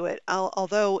listen to it.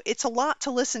 Although it's a lot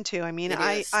to listen to. I mean, It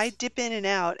I is. dip in and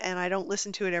out, and I don't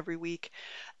listen to it every week.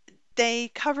 They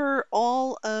cover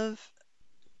all of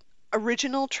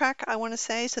original Trek, I want to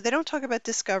say. So they don't talk about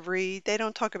Discovery, they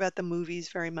don't talk about the movies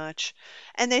very much,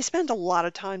 and they spend a lot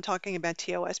of time talking about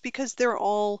TOS because they're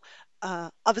all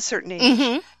of a certain age,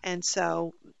 Mm-hmm. and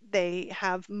so they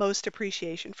have most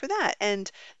appreciation for that. And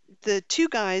the two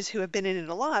guys who have been in it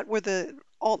a lot were the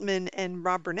Altman and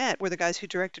Rob Burnett were the guys who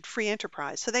directed Free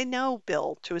Enterprise, so they know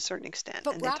Bill to a certain extent,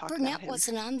 But and they Rob talk about Burnett him.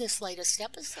 wasn't on this latest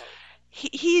episode.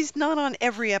 He's not on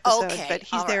every episode, but Okay,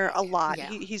 he's all there right. a lot. Yeah.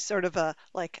 He's sort of a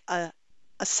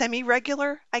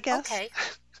semi-regular, I guess. Okay.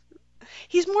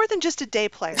 He's more than just a day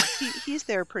player. He's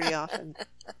there pretty often.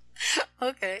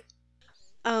 Okay.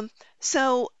 Um,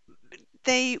 so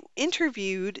they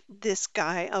interviewed this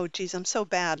guy. Oh, geez, I'm so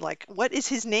bad. Like, what is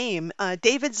his name?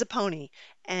 David Zapponi,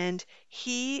 and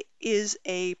he is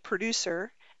a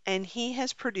producer, and he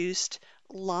has produced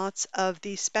lots of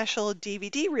these special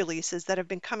DVD releases that have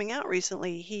been coming out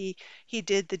recently. He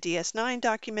did the DS9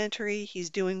 documentary. He's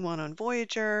doing one on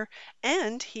Voyager,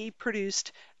 and he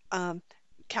produced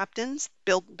Captains,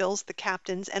 Bill's The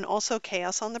Captains, and also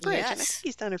Chaos on the Bridge. And I think Yes.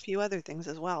 he's done a few other things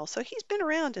as well. So he's been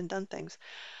around and done things.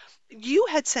 You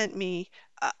had sent me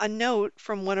a note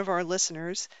from one of our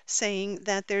listeners saying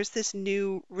that there's this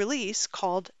new release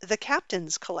called the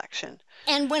Captain's Collection.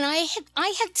 And when I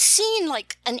had seen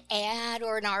like an ad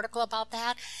or an article about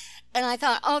that, and I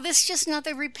thought, oh, this is just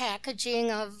another repackaging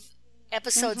of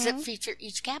episodes that Hmm feature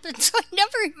each captain. So I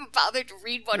never even bothered to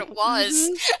read what it was.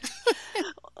 hmm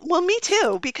Well, me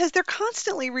too, because they're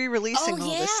constantly Oh re-releasing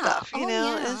all this yeah. stuff, Oh and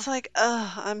yeah. it's like,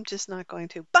 I'm just not going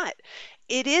to. But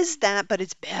it is that, but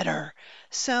it's better.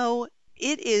 So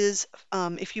it is,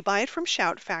 if you buy it from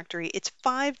Shout Factory, it's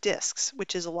 5 discs,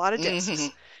 which is a lot of Hmm.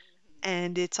 discs,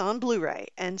 and it's on Blu-ray.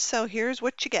 And so here's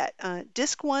what you get.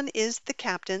 Disc one is The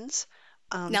Captains,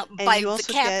 Now, and by you the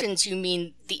also get, captains, you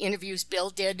mean the interviews Bill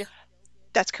did?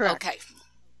 that's correct. Okay.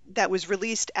 That was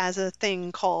released as a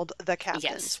thing called The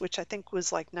Yes. Captains, which I think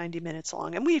was like 90 minutes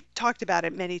long. And we've talked about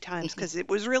it many times Hmm. because it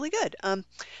was really good.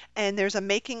 And there's a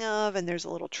making of, and there's a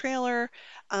little trailer.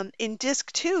 In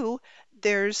disc two,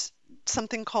 there's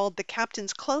something called The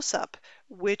Captain's Close Up,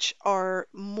 which are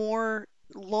more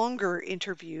longer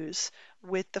interviews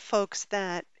with the folks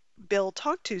that Bill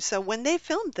talked to. So when they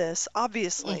filmed this,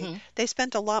 obviously, Hmm. they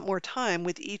spent a lot more time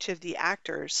with each of the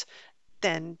actors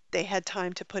than they had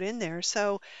time to put in there.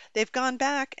 So they've gone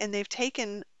back and they've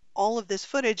taken all of this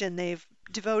footage and they've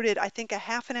devoted, I think, a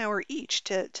half an hour each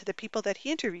to the people that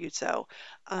he interviewed. So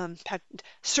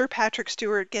Sir Patrick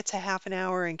Stewart gets a half an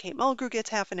hour, and Kate Mulgrew gets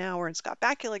half an hour, and Scott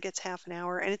Bakula gets half an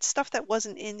hour, and it's stuff that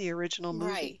wasn't in the original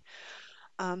Right. movie.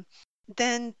 Um,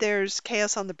 then there's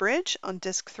Chaos on the Bridge on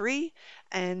disc three,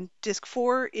 and disc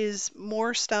four is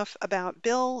more stuff about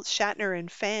Bill, Shatner,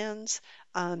 and fans,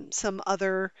 some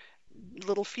other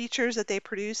little features that they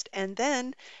produced. And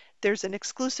then there's an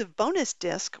exclusive bonus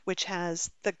disc which has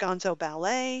the Gonzo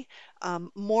Ballet,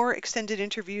 more extended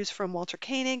interviews from Walter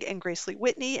Koenig and Grace Lee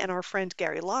Whitney and our friend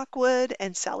Gary Lockwood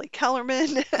and Sally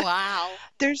Kellerman. Wow.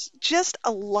 There's just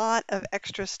a lot of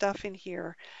extra stuff in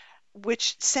here,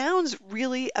 which sounds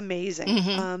really amazing.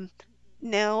 Hmm.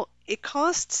 Now, it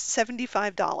costs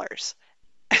 $75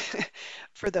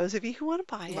 for those of you who want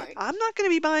to buy it. Right. I'm not going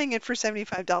to be buying it for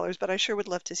 $75, but I sure would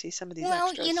love to see some of these Well,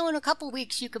 extras. in a couple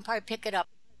weeks you can probably pick it up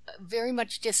very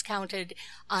much discounted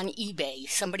on eBay.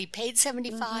 Somebody paid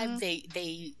 75, Hmm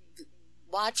they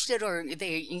watched it or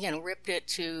they ripped it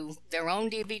to their own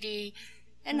DVD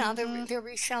and now hmm they're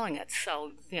reselling it.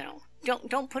 So,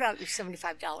 don't put out your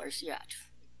 $75 yet.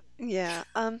 Yeah.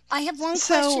 I have one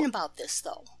question So, about this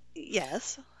though,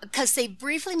 yes. because they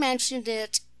briefly mentioned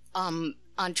it on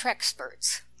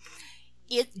Trexperts.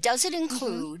 Does it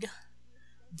hmm include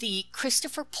the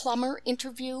Christopher Plummer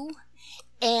interview?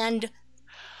 And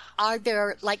are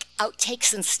there like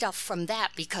outtakes and stuff from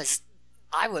that? Because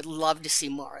I would love to see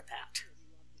more of that.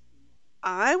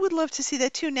 I would love to see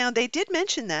that too. Now, they did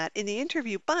mention that in the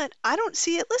interview, but I don't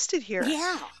see it listed here.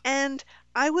 Yeah. And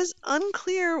I was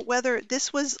unclear whether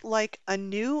this was like a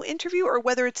new interview or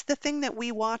whether it's the thing that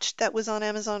we watched that was on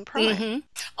Amazon Prime, Mm-hmm.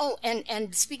 Oh,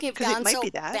 and speaking of because it might be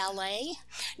Gonzo that. Ballet,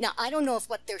 now I don't know if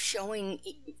what they're showing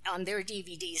on their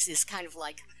DVDs is kind of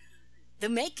like the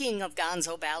making of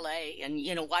Gonzo Ballet and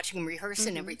watching them rehearse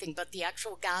and Hmm everything, but the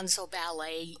actual Gonzo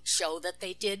Ballet show that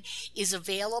they did is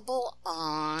available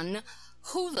on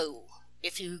Hulu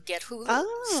if you get Hulu.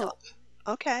 Oh, So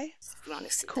okay. if you want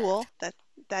to see that. Cool.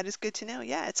 That is good to know.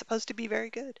 Yeah, it's supposed to be very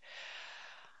good.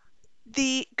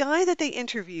 The guy that they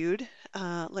interviewed,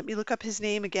 let me look up his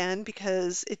name again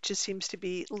because it just seems to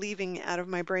be leaving out of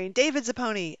my brain. David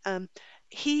Zapponi.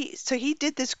 He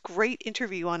did this great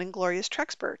interview on Inglorious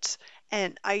Treksperts,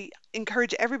 and I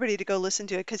encourage everybody to go listen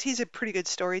to it because he's a pretty good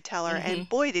storyteller. Mm-hmm. And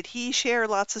boy, did he share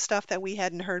lots of stuff that we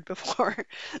hadn't heard before.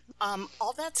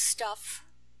 All that stuff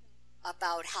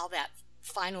about how that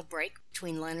final break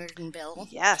between Leonard and Bill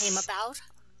Yes. came about.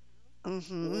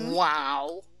 Mm-hmm.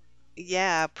 Wow.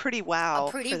 Yeah, pretty wow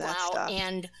Pretty for that wow. stuff.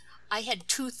 And I had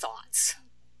two thoughts.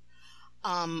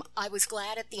 I was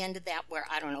glad at the end of that where,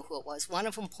 I don't know who it was, one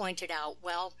of them pointed out,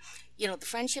 well, the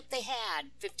friendship they had,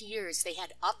 50 years, they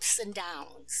had ups and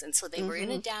downs. And so they were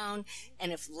in a down,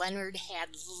 and if Leonard had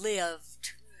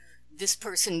lived, this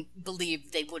person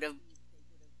believed they would have,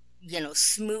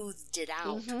 smoothed it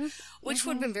out, which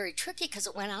would have been very tricky because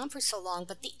it went on for so long.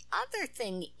 But the other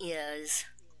thing is,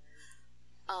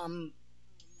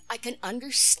 I can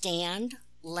understand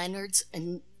Leonard's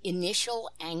initial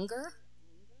anger,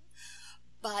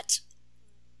 but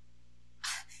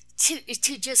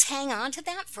to just hang on to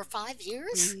that for 5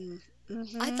 years,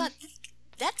 I thought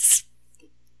that's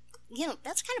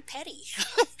kind of petty.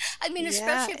 I mean,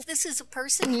 especially if this is a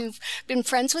person you've been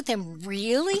friends with and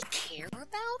really care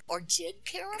about or did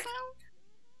care about.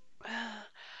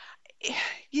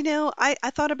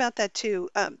 I thought about that too.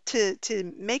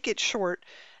 To make it short,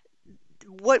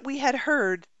 what we had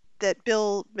heard that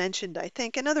Bill mentioned, I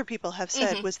think, and other people have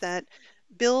said, was that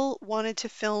Bill wanted to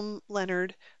film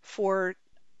Leonard for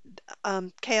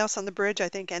Chaos on the Bridge, I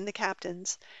think, and the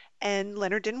Captains, and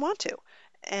Leonard didn't want to.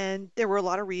 And there were a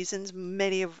lot of reasons.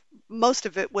 Most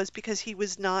of it was because he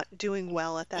was not doing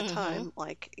well at that time.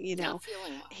 Like, Not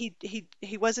feeling well.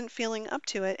 he wasn't feeling up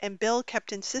to it, and Bill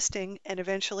kept insisting and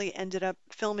eventually ended up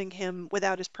filming him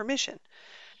without his permission.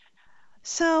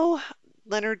 So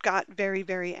Leonard got very,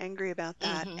 very angry about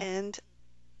that. And,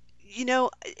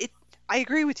 I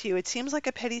agree with you. It seems like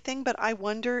a petty thing, but I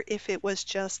wonder if it was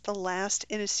just the last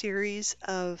in a series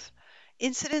of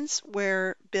incidents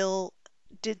where Bill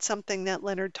did something that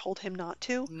Leonard told him not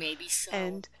to, Maybe so.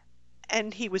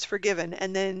 and he was forgiven,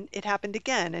 and then it happened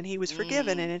again, and he was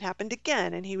forgiven, and it happened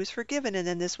again, and he was forgiven, and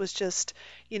then this was just,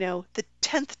 the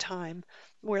 10th time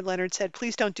where Leonard said,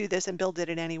 "Please don't do this," and Bill did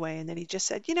it anyway, and then he just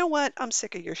said, "You know what? I'm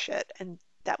sick of your shit," and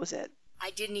that was it.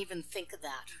 I didn't even think of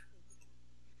that.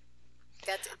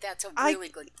 That's a I really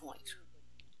good point.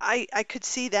 I could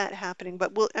see that happening,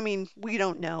 but we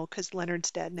don't know because Leonard's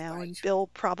dead now, and Right. Bill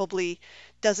probably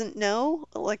doesn't know,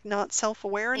 like not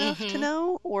self-aware enough to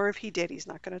know, or if he did, he's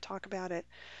not going to talk about it.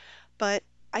 But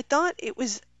I thought it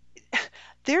was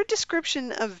their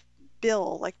description of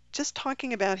Bill, like just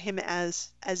talking about him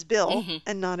as Bill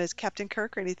and not as Captain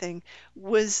Kirk or anything,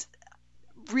 was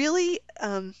really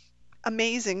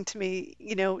amazing to me,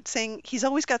 saying he's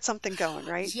always got something going,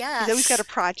 right? He's always got a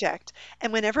Yes. project.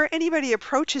 And whenever anybody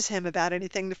approaches him about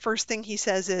anything, the first thing he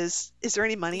says is there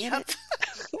any money in Yep. it?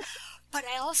 But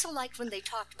I also liked when they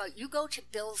talked about you go to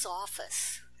Bill's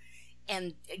office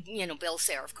and Bill's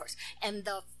there, of course, and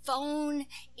the phone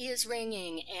is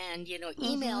ringing and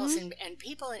emails and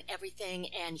people and everything,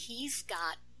 and he's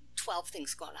got 12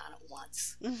 things going on at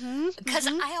once. Because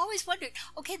I always wondered,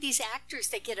 okay, these actors,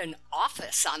 they get an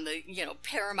office on the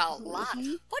Paramount lot.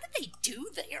 What do they do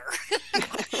there?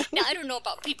 Now, I don't know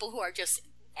about people who are just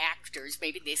actors.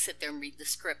 Maybe they sit there and read the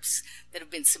scripts that have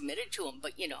been submitted to them,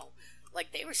 but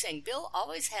like they were saying, Bill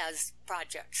always has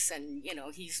projects, and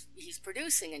he's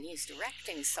producing and he's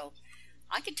directing, so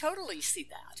I could totally see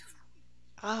that.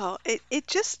 Oh,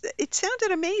 it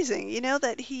sounded amazing,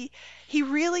 that he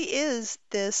really is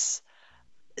this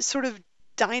sort of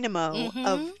dynamo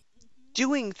of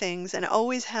doing things and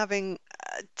always having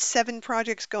 7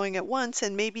 projects going at once,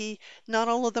 and maybe not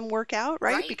all of them work out,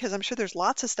 right? Right. Because I'm sure there's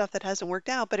lots of stuff that hasn't worked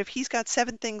out, but if he's got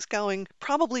 7 things going,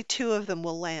 probably 2 of them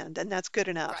will land, and that's good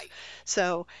enough. Right.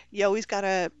 So you always got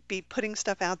to be putting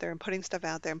stuff out there and putting stuff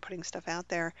out there and putting stuff out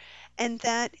there, and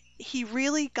that he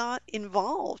really got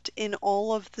involved in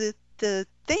all of the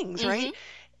things, right?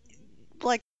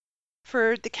 Like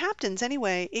for the Captains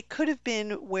anyway, it could have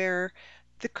been where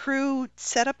the crew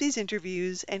set up these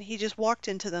interviews and he just walked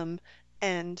into them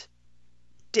and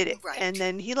did it, and Right.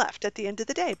 then he left at the end of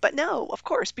the day. But no, of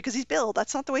course, because he's Bill,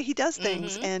 that's not the way he does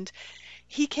things. And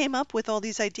he came up with all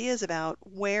these ideas about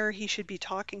where he should be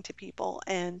talking to people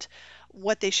and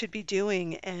what they should be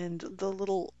doing and the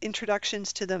little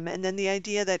introductions to them, and then the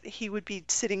idea that he would be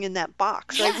sitting in that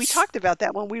box, right? We Yes. talked about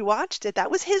that when we watched it. That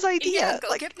was his Yeah, idea. go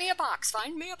Like, get me a box.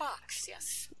 Find me a box.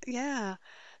 Yes. yeah.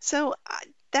 So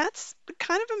that's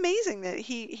kind of amazing that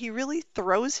he really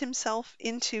throws himself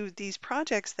into these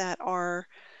projects that are,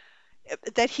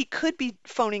 that he could be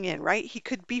phoning in, right? He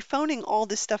could be phoning all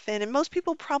this stuff in, and most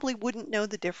people probably wouldn't know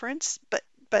the difference,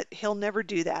 but he'll never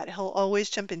do that. He'll always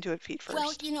jump into it feet Well,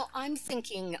 first. I'm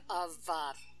thinking of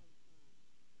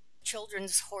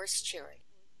children's horse charity.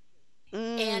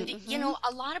 And, Mm-hmm.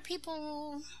 a lot of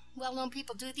people, well-known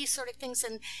people, do these sort of things,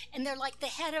 and they're like the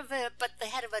head of it, but the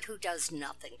head of it who does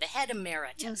nothing, the head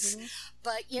emeritus. Mm-hmm.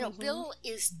 But, Mm-hmm. Bill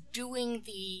is doing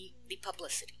the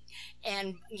publicity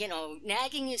and,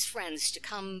 nagging his friends to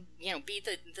come, be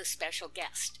the special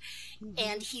guest. Mm-hmm.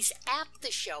 And he's at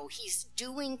the show. He's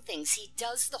doing things. He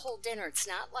does the whole dinner. It's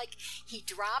not like he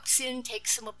drops in,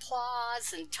 takes some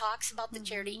applause, and talks about the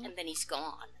charity, Mm-hmm. and then he's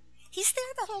gone. He's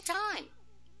there the whole time.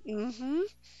 Mm-hmm.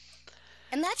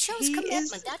 And that shows He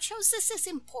commitment. is, That shows this is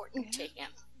important to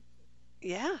him.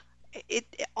 yeah.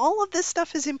 All of this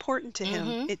stuff is important to him,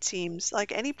 Mm-hmm. it seems.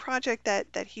 Like any project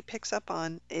that he picks up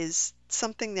on is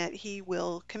something that he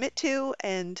will commit to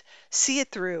and see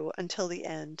it through until the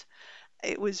end.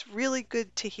 It was really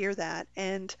good to hear that.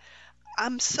 And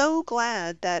I'm so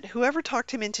glad that whoever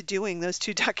talked him into doing those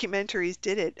two documentaries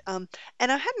did it. And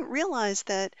I hadn't realized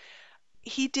that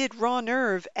he did Raw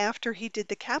Nerve after he did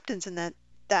the Captains, and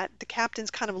that the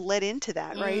Captains kind of led into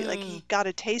that, right? Like Mm. he got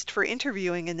a taste for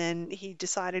interviewing, and then he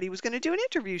decided he was going to do an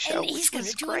interview And show, he's which going to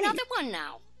was do another great. one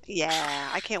now. Yeah,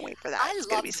 I can't wait for that. I It's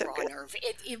going to be loved so Raw good. Nerve.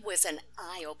 It was an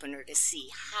eye opener to see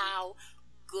how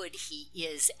good he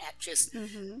is at just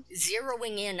Hmm.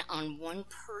 zeroing in on one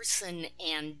person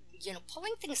and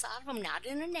pulling things out of him, not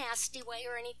in a nasty way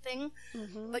or anything,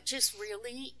 Hmm. but just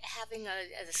really having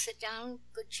a sit down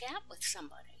good chat with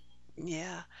somebody.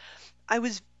 Yeah. I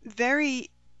was very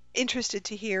interested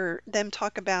to hear them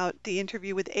talk about the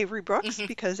interview with Avery Brooks Hmm.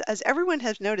 because, as everyone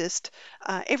has noticed,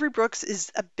 Avery Brooks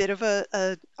is a bit of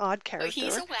a odd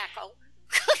He's a character. wacko.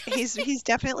 He's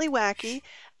definitely wacky,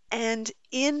 and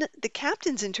in the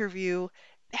Captain's interview,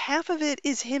 half of it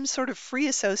is him sort of free Yep.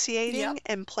 associating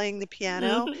and playing the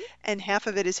piano, Hmm. and half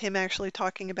of it is him actually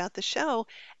talking about the show.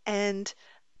 And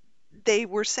they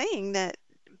were saying that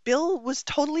Bill was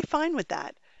totally fine with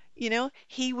that.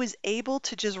 He was able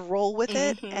to just roll with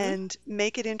it Hmm. and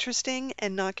make it interesting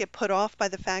and not get put off by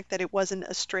the fact that it wasn't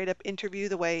a straight up interview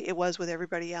the way it was with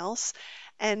everybody else.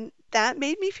 And that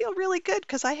made me feel really good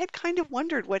because I had kind of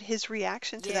wondered what his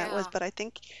reaction to that was, Yeah. but I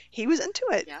think he was into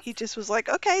it. Yep. He just was like,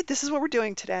 "Okay, this is what we're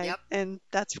doing Yep. today." And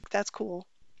that's cool.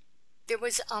 There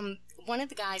was one of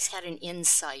the guys had an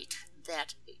insight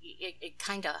that it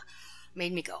kind of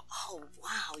made me go, "Oh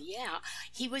wow, yeah."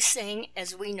 He was saying,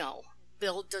 as we know,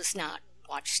 Bill does not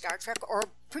watch Star Trek or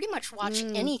pretty much watch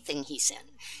Mm, anything he's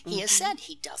in. He has mhm, said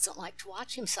he doesn't like to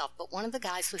watch himself, but one of the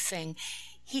guys was saying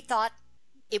he thought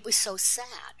it was so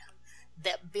sad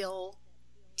that Bill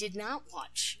did not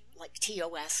watch like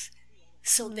TOS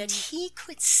so that mm, he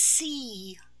could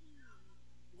see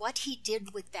what he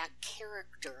did with that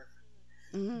character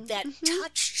mm, that mhm.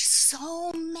 touched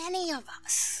so many of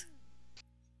us.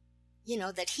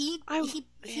 That he I he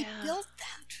he Yeah. built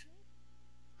that.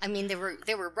 I mean, there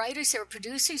were writers, there were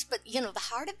producers, but the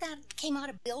heart of that came out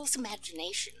of Bill's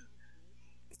imagination.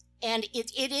 And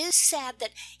it is sad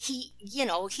that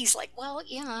he's like, well,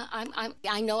 yeah,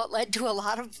 I know it led to a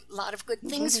lot of good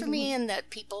things for me, and that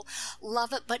people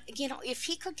love it. But if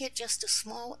he could get just a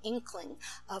small inkling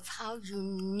of how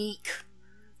unique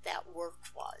that work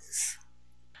was.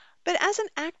 But as an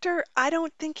actor, I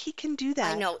don't think he can do I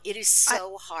that. know it is I,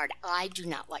 so hard. I do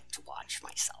not like to watch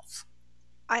myself.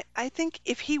 I think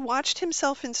if he watched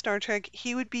himself in Star Trek,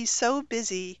 he would be so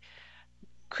busy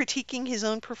critiquing his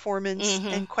own performance Hmm.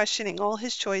 and questioning all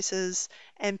his choices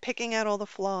and picking out all the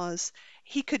flaws.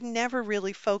 He could never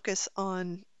really focus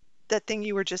on that thing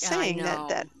you were just I saying,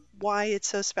 that know. why it's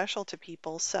so special to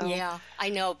people. So Yeah, I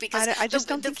know because I the just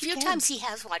don't the think he few can. times he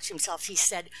has watched himself, he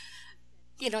said,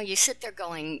 you sit there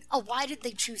going, "Oh, why did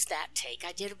they choose that take?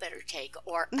 I did a better take,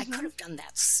 or I could Hmm. have done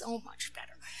that so much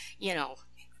better." You know,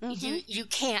 Hmm. you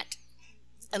can't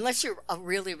unless you're a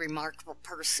really remarkable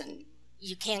person.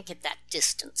 You can't get that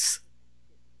distance.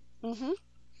 Hmm.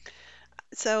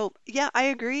 So yeah, I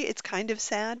agree. It's kind of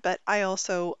sad, but I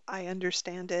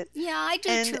understand it, Yeah, I do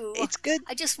and too. it's good.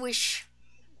 I just wish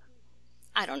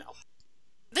I don't know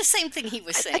the same thing he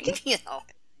was I saying. think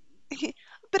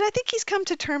But I think he's come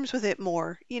to terms with it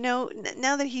more. Now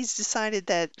that he's decided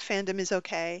that fandom is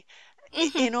okay. Hmm.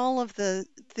 In all of the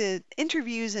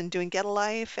interviews and doing Get a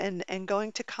Life and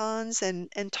going to cons and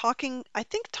talking, I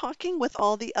think talking with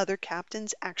all the other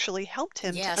captains actually helped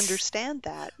him to Yes, understand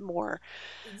that more,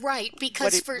 right. what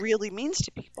Because it for really means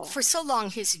to people. for so long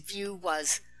his view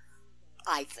was,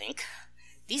 I think,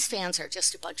 these fans are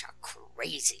just a bunch of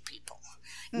crazy people,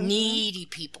 Hmm. needy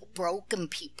people, broken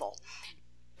people.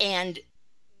 And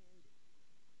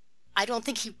I don't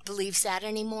think he believes that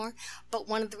anymore. But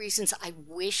one of the reasons I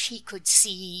wish he could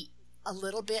see a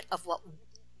little bit of what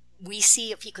we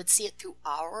see, if he could see it through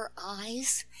our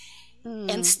eyes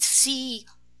and see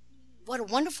what a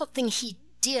wonderful thing he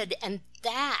did. And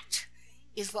that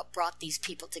is what brought these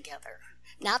people together.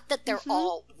 Not that they're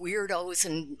all weirdos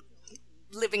and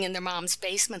living in their mom's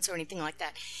basements or anything like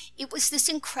that. It was this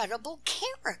incredible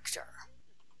character.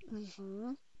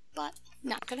 But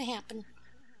not going to happen.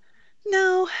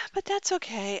 No, but that's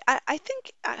okay. I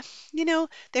think,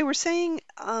 they were saying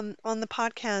on the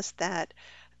podcast that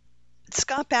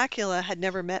Scott Bakula had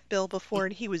never met Bill before,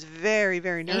 and he was very,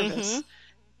 very nervous.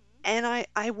 And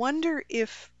I wonder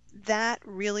if that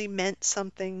really meant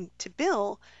something to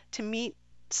Bill to meet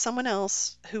someone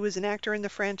else who was an actor in the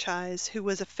franchise, who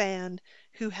was a fan,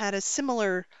 who had a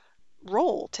similar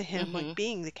role to him, like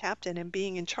being the captain and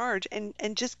being in charge, and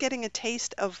just getting a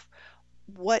taste of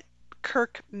what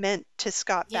Kirk meant to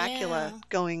Scott Bakula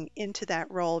going into that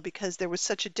role, because there was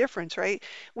such a difference, right?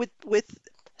 With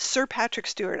Sir Patrick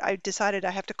Stewart, I decided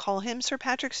I have to call him Sir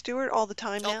Patrick Stewart all the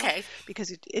time now,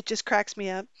 because it just cracks me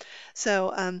up.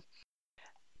 So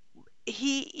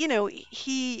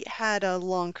he had a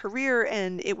long career,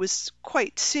 and it was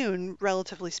quite soon,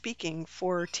 relatively speaking,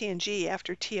 for TNG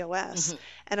after TOS.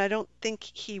 And I don't think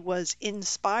he was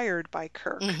inspired by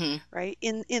Kirk, right?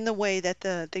 In the way that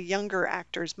the younger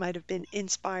actors might have been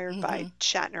inspired by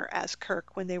Shatner as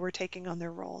Kirk when they were taking on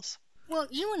their roles. Well,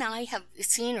 you and I have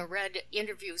seen or read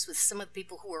interviews with some of the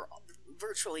people who were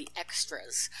virtually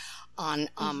extras on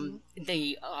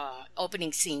the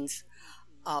opening scenes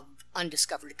of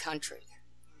Undiscovered Country.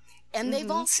 And they've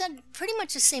all said pretty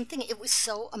much the same thing. It was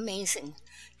so amazing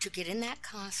to get in that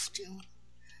costume,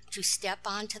 to step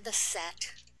onto the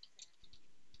set,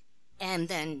 and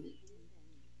then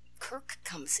Kirk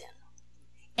comes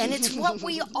in. And it's what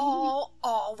we all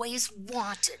always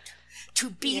wanted, to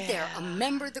be there, a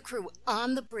member of the crew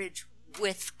on the bridge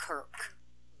with Kirk.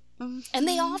 And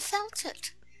they all felt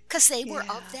it, because they were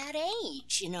of that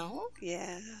age,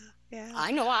 Yeah.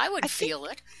 I know I would feel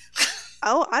it.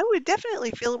 Oh, I would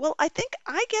definitely feel it. Well, I think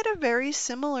I get a very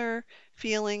similar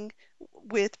feeling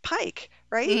with Pike,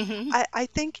 right? I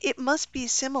think it must be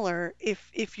similar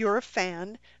if you're a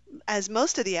fan, as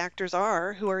most of the actors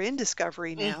are who are in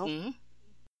Discovery now,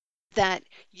 that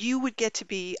you would get to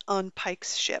be on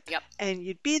Pike's ship. And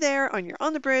you'd be there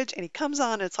on the bridge, and he comes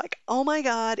on, and it's like, oh my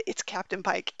God, it's Captain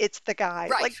Pike. It's the guy.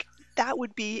 Right. Like, that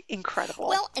would be incredible.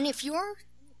 Well, and if you're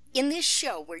in this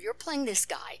show where you're playing this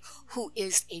guy who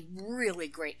is a really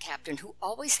great captain, who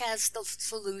always has the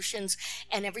solutions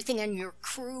and everything, and your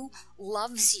crew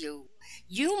loves you,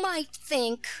 you might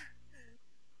think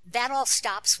that all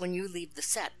stops when you leave the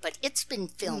set, but it's been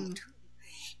filmed.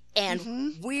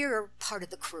 And we're part of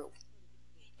the crew.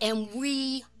 And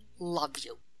we love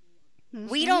you.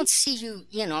 We don't see you,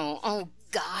 oh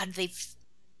God,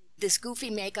 this goofy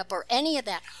makeup or any of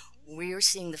that. We're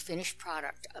seeing the finished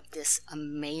product of this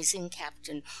amazing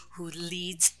captain who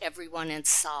leads everyone and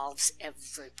solves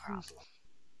every problem.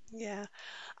 Yeah.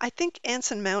 I think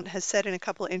Anson Mount has said in a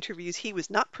couple of interviews he was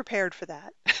not prepared for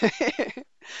that.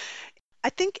 I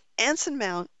think Anson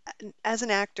Mount, as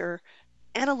an actor,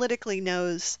 analytically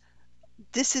knows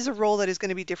this is a role that is going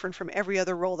to be different from every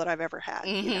other role that I've ever had.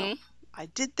 I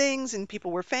did things and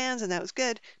people were fans, and that was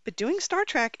good. But doing Star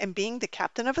Trek and being the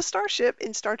captain of a starship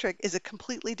in Star Trek is a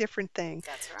completely different thing.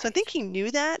 That's right. So I think he knew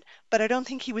that, but I don't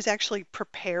think he was actually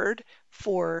prepared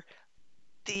for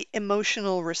the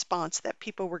emotional response that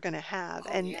people were going to have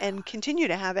and continue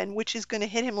to have, and which is going to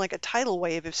hit him like a tidal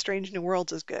wave if Strange New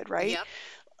Worlds is good, right?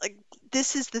 Like,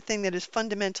 this is the thing that is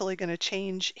fundamentally going to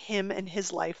change him and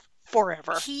his life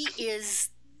forever. He is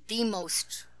the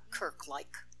most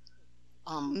Kirk-like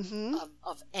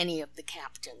of any of the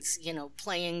captains,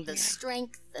 playing the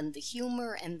strength and the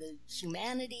humor and the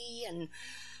humanity and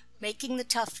making the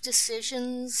tough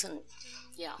decisions. And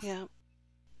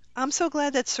I'm so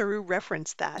glad that Saru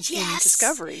referenced that in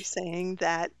Discovery, saying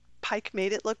that Pike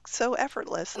made it look so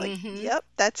effortless. Like, yep,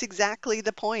 that's exactly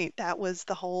the point. That was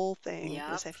the whole thing,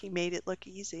 was that he made it look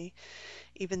easy,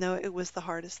 even though it was the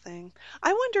hardest thing.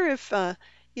 I wonder if,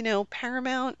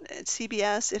 Paramount,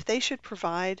 CBS, if they should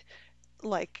provide,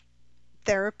 like,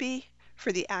 therapy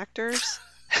for the actors.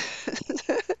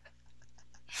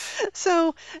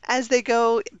 So as they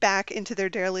go back into their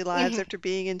daily lives after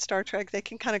being in Star Trek, they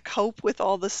can kind of cope with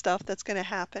all the stuff that's going to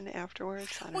happen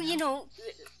afterwards. I don't know.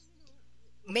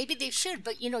 Maybe they should,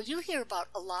 but you hear about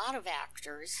a lot of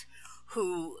actors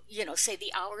who, say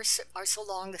the hours are so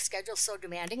long, the schedule's so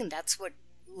demanding, and that's what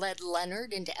led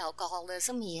Leonard into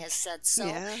alcoholism. He has said so.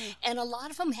 Yeah. And a lot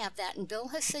of them have that. And Bill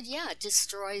has said, yeah, it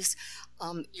destroys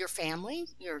your family,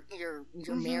 your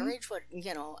marriage,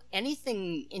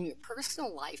 anything in your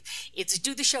personal life. It's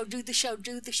do the show,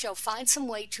 find some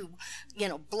way to,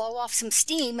 blow off some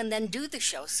steam and then do the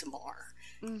show some more,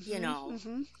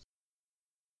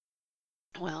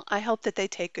 Well, I hope that they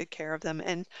take good care of them.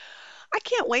 And I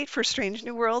can't wait for Strange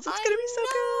New Worlds. It's going to be so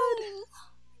good.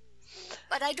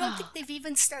 But I don't think they've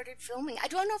even started filming. I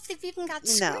don't know if they've even got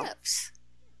scripts.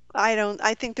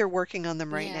 I think they're working on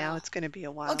them right now. It's going to be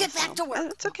a while. I'll get back to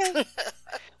work. It's okay.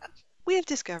 We have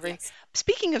Discovery. Yes.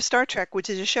 Speaking of Star Trek, which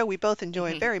is a show we both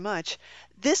enjoy very much,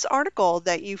 this article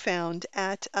that you found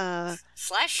at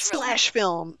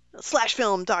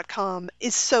slashfilm.com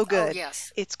is so good. Oh,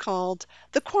 yes. It's called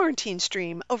The Quarantine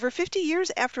Stream. Over 50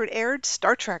 years after it aired,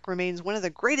 Star Trek remains one of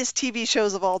the greatest TV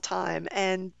shows of all time.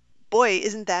 And boy,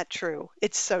 isn't that true.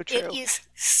 It's so true. It is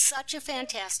such a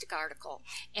fantastic article.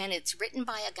 And it's written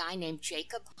by a guy named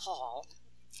Jacob Hall.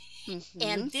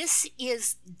 And this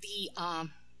is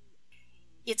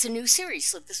it's a new series.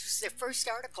 So this was their first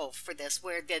article for this,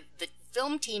 where the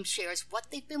film team shares what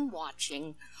they've been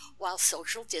watching while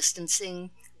social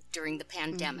distancing during the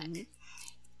pandemic.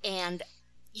 And,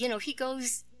 he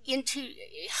goes into,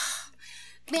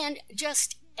 man,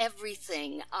 just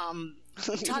everything.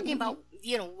 Talking about,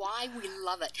 why we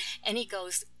love it. And he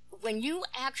goes, when you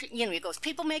actually, he goes,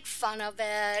 people make fun of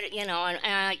it, and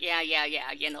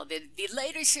the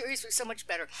later series were so much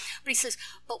better. But he says,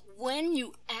 but when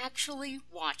you actually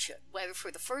watch it, whether for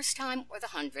the first time or the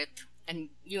 100th, and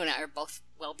you and I are both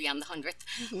well beyond the 100th,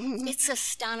 it's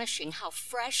astonishing how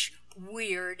fresh,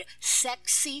 weird,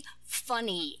 sexy,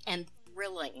 funny, and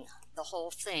thrilling the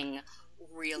whole thing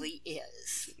really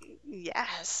is.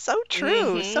 Yes, so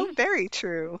true. So very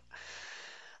true.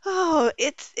 Oh,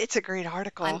 it's a great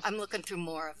article. I'm looking through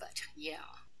more of it. Yeah.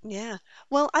 Yeah.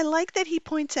 Well, I like that he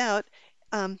points out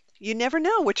you never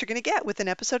know what you're going to get with an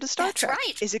episode of Star Trek. That's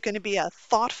right. Is it going to be a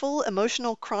thoughtful,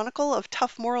 emotional chronicle of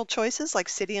tough moral choices like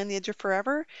City on the Edge of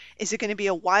Forever? Is it going to be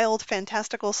a wild,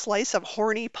 fantastical slice of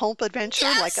horny pulp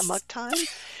adventure like Amok Time?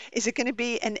 Is it going to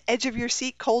be an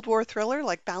edge-of-your-seat Cold War thriller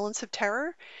like Balance of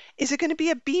Terror? Is it going to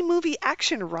be a B-movie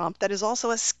action romp that is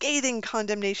also a scathing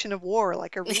condemnation of war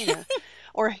like Arena?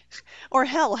 Or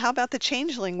hell, how about The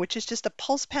Changeling, which is just a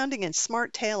pulse-pounding and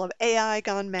smart tale of AI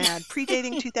gone mad,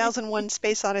 predating 2001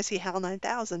 Space Odyssey HAL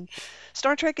 9000.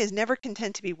 Star Trek is never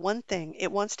content to be one thing.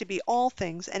 It wants to be all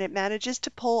things, and it manages to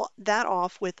pull that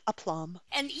off with aplomb.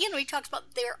 And, he talks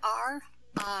about there are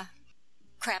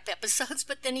crap episodes,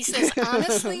 but then he says,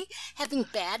 honestly, having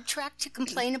bad Trek to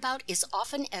complain about is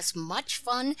often as much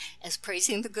fun as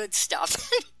praising the good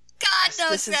stuff. God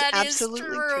knows that is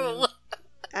true.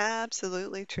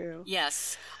 Absolutely true.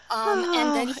 Yes.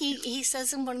 And then he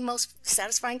says, and one of the most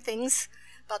satisfying things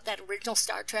about that original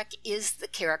Star Trek is the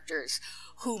characters,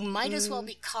 who might as well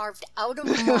be carved out of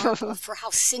marble for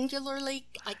how singularly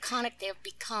iconic they have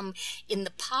become in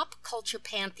the pop culture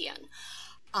pantheon.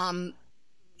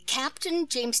 Captain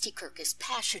James T. Kirk is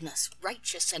passionate,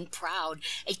 righteous, and proud,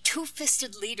 a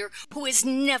two-fisted leader who is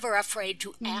never afraid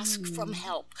to ask from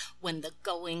help when the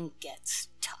going gets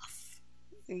tough.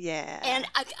 Yeah. And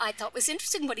I thought it was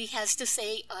interesting what he has to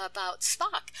say about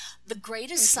Spock, the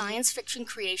greatest science fiction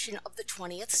creation of the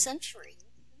 20th century.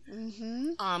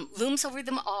 Looms over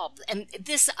them all. And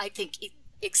this, I think,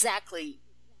 exactly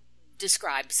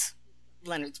describes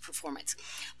Leonard's performance.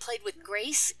 Played with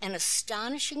grace and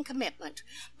astonishing commitment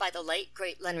by the late,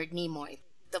 great Leonard Nimoy.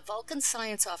 The Vulcan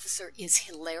science officer is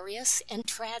hilarious and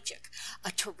tragic,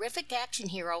 a terrific action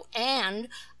hero, and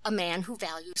a man who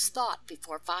values thought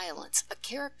before violence, a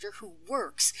character who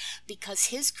works because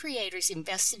his creators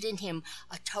invested in him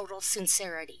a total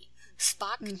sincerity.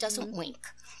 Spock doesn't wink.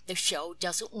 The show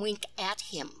doesn't wink at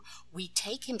him. We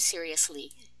take him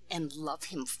seriously and love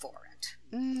him for it.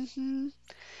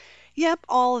 Yep,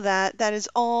 all of that. That is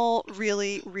all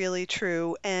really, really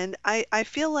true. And I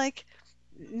feel like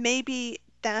maybe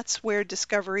that's where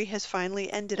Discovery has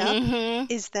finally ended up,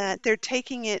 is that they're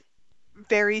taking it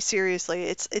very seriously.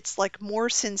 It's like more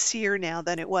sincere now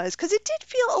than it was, because it did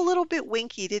feel a little bit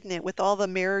winky, didn't it, with all the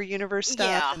Mirror Universe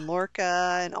stuff and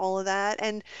Lorca and all of that.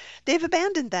 And they've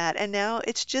abandoned that, and now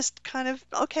it's just kind of,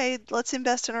 okay, let's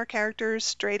invest in our characters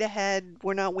straight ahead.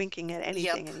 We're not winking at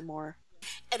anything anymore.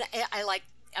 And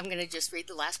I'm going to just read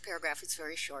the last paragraph. It's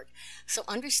very short. So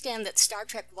understand that Star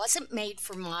Trek wasn't made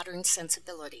for modern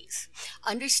sensibilities.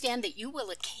 Understand that you will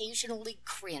occasionally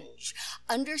cringe.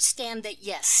 Understand that,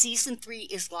 yes, Season 3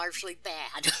 is largely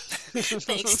bad,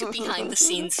 thanks to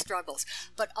behind-the-scenes struggles.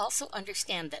 But also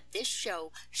understand that this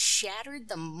show shattered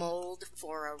the mold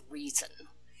for a reason.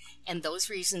 And those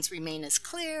reasons remain as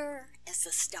clear as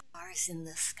the stars in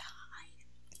the sky.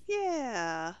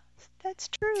 Yeah, that's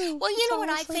true. Well, you It's know what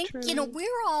all I so think? true.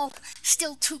 We're all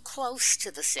still too close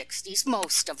to the 60s,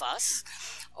 most of us,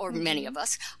 or many of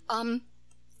us,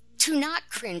 to not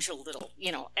cringe a little,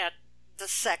 at the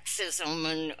sexism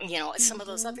and, some of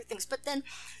those other things. But then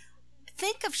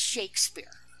think of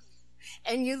Shakespeare.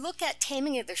 And you look at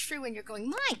Taming of the Shrew and you're going,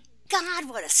 my God,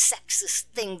 what a sexist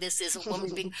thing this is, a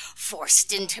woman being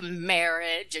forced into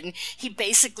marriage, and he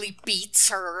basically beats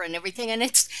her and everything, and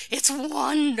it's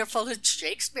wonderful, it's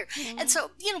Shakespeare. And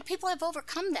so, people have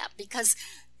overcome that because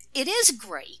it is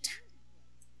great.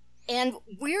 And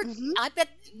I bet,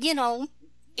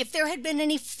 if there had been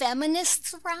any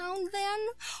feminists around then,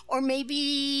 or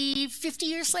maybe 50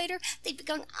 years later, they'd be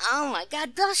going, oh my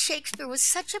God, Bill Shakespeare was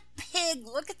such a pig.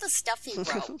 Look at the stuff he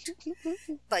wrote.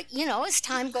 But, as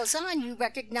time goes on, you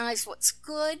recognize what's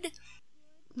good,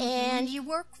 and you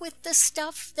work with the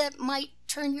stuff that might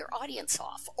turn your audience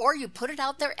off. Or you put it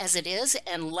out there as it is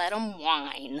and let them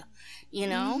whine,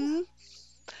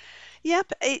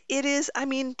 Yep, it is. I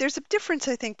mean, there's a difference,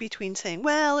 I think, between saying,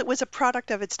 well, it was a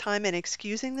product of its time and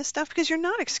excusing this stuff, because you're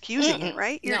not excusing it,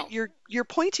 right? No. You're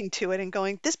pointing to it and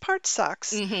going, this part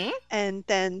sucks, and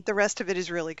then the rest of it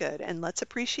is really good, and let's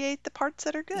appreciate the parts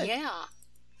that are good. Yeah.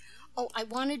 Oh, I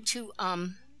wanted to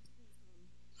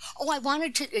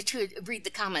read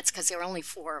the comments because there are only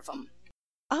 4 of them.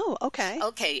 Oh, okay.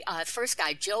 Okay, first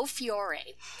guy, Joe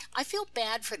Fiore. I feel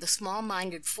bad for the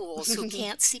small-minded fools who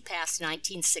can't see past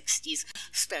 1960s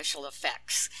special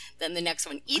effects. Then the next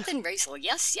one, Ethan Raisel.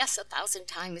 Yes, 1,000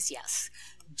 times yes.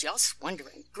 Just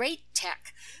wondering. Great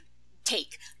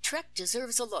take. Trek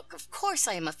deserves a look. Of course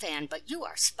I am a fan, but you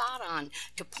are spot on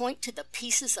to point to the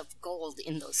pieces of gold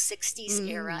in those 60s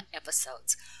era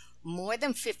episodes. More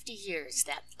than 50 years,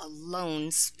 that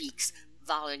alone speaks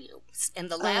volumes.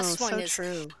 And the last one is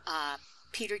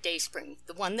Peter Dayspring,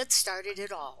 the one that started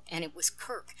it all. And it was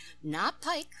Kirk, not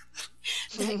Pike,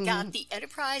 that got the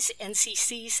Enterprise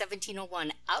NCC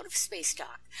 1701 out of space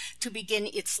dock to begin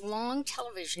its long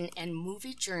television and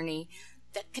movie journey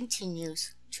that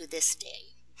continues to this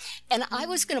day. And I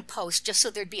was going to post just so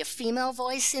there'd be a female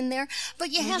voice in there,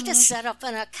 but you have to set up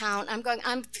an account.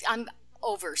 I'm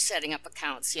over setting up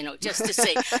accounts, just to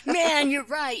say, man, you're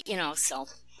right, so.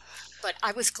 But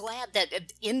I was glad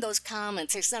that in those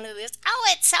comments, there's none of this, oh,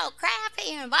 it's so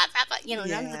crappy, and blah, blah, blah,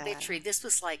 none of the bitchery. This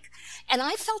was like, and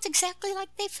I felt exactly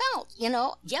like they felt,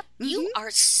 yep, you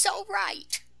are so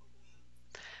right.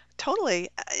 Totally.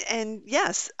 And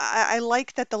yes, I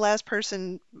like that the last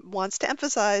person wants to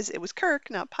emphasize it was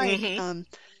Kirk, not Pike.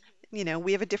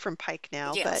 We have a different Pike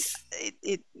now, Yes.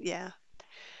 but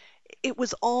it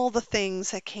was all the things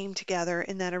that came together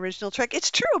in that original Trek. It's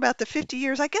true about the 50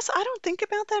 years. I guess I don't think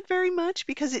about that very much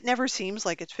because it never seems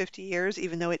like it's 50 years,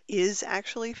 even though it is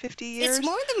actually 50 years. It's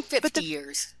more than 50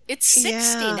 years. It's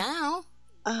 60 now.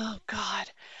 Oh,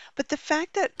 God. But the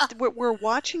fact that we're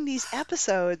watching these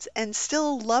episodes and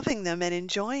still loving them and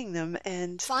enjoying them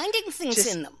and finding things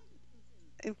in them.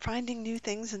 And finding new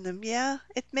things in them,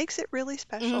 it makes it really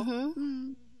special.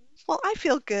 Well, I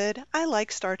feel good. I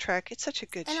like Star Trek. It's such a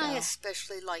good show. And I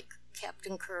especially like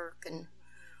Captain Kirk and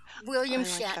William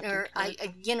Shatner.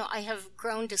 I have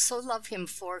grown to so love him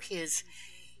for his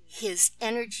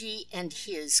energy and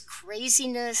his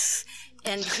craziness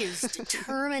and his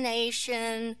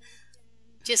determination.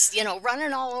 Just,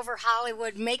 running all over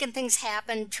Hollywood, making things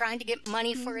happen, trying to get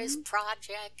money for his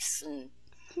projects.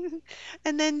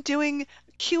 And then doing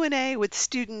Q&A with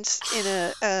students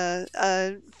in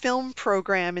a film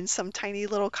program in some tiny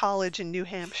little college in New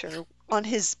Hampshire on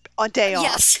his day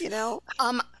off,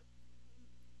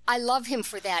 I love him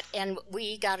for that. And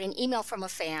we got an email from a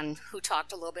fan who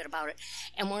talked a little bit about it.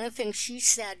 And one of the things she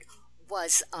said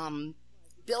was,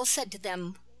 Bill said to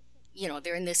them,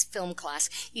 they're in this film class.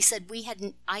 He said,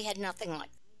 I had nothing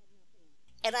like that.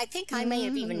 And I think I may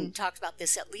have even talked about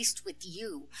this, at least with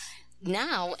you.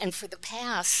 Now, and for the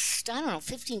past,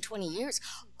 15, 20 years,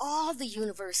 all the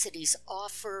universities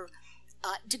offer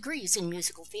degrees in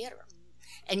musical theater.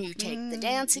 And you take the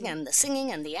dancing and the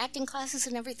singing and the acting classes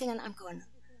and everything, and I'm going,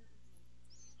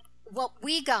 what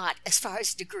we got as far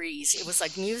as degrees, it was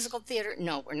like musical theater.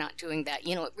 No, we're not doing that.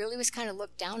 It really was kind of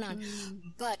looked down on.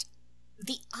 But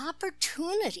the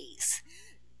opportunities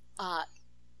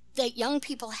that young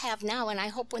people have now, and I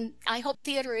hope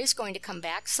theater is going to come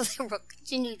back, so there will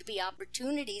continue to be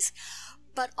opportunities,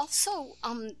 but also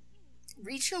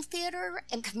regional theater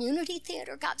and community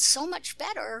theater got so much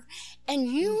better, and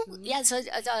you as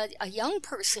a young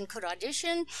person could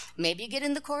audition, maybe get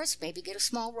in the chorus, maybe get a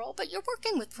small role, but you're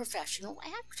working with professional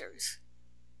actors.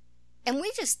 And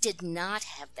we just did not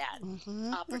have that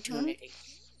opportunity.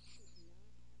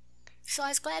 So I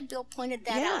was glad Bill pointed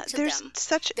that out to them.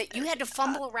 That you had to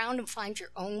fumble around and find your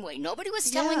own way. Nobody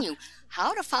was telling you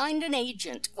how to find an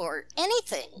agent or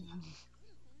anything.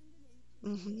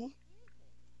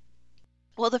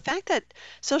 Well, the fact that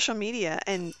social media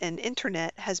and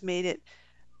internet has made it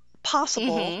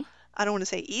possible, I don't want to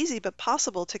say easy, but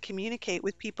possible to communicate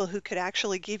with people who could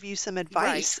actually give you some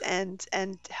advice and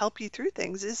help you through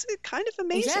things is kind of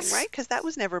amazing, right? Because that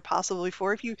was never possible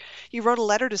before. If you wrote a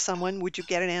letter to someone, would you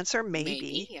get an answer?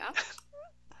 Maybe. Yeah.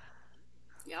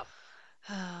 Yep.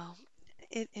 Oh,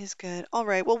 it is good. All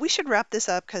right. Well, we should wrap this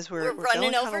up because we're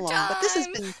running going over kind of long. time. But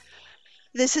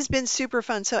this has been super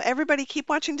fun. So everybody keep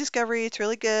watching Discovery. It's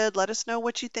really good. Let us know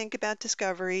what you think about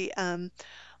Discovery.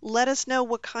 Let us know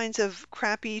what kinds of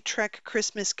crappy Trek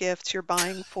Christmas gifts you're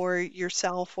buying for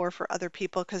yourself or for other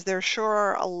people, because there sure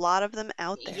are a lot of them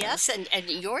out there. Yes, and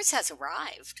yours has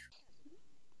arrived.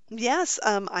 Yes,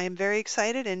 I am very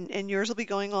excited, and yours will be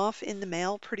going off in the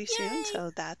mail pretty soon, Yay. so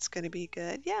that's going to be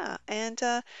good. Yeah, and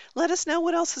let us know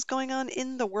what else is going on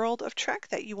in the world of Trek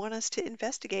that you want us to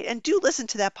investigate. And do listen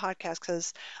to that podcast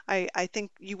because I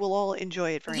think you will all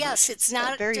enjoy it very much. Yes, it's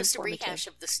not very just a informative. rehash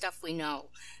of the stuff we know.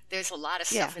 There's a lot of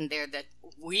stuff in there that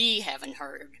we haven't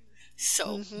heard,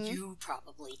 so you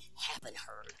probably haven't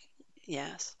heard.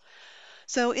 Yes.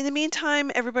 So in the meantime,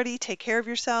 everybody take care of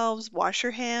yourselves, wash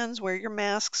your hands, wear your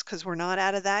masks because we're not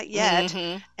out of that yet,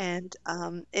 and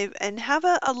have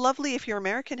a lovely, if you're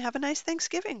American, have a nice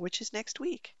Thanksgiving, which is next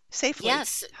week. Safely.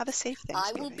 Yes. Have a safe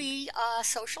Thanksgiving. I will be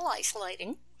social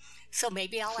isolating, so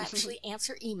maybe I'll actually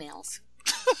answer emails.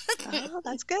 Oh,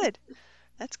 that's good.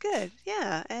 That's good.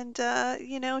 Yeah. And,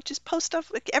 just post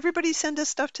stuff. Everybody send us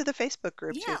stuff to the Facebook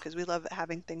group, too, because we love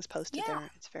having things posted there.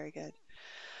 It's very good.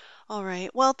 All right.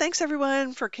 Well, thanks,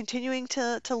 everyone, for continuing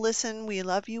to listen. We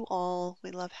love you all. We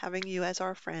love having you as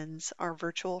our friends, our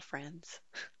virtual friends.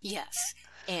 Yes.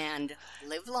 And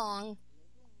live long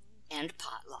and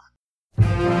potluck.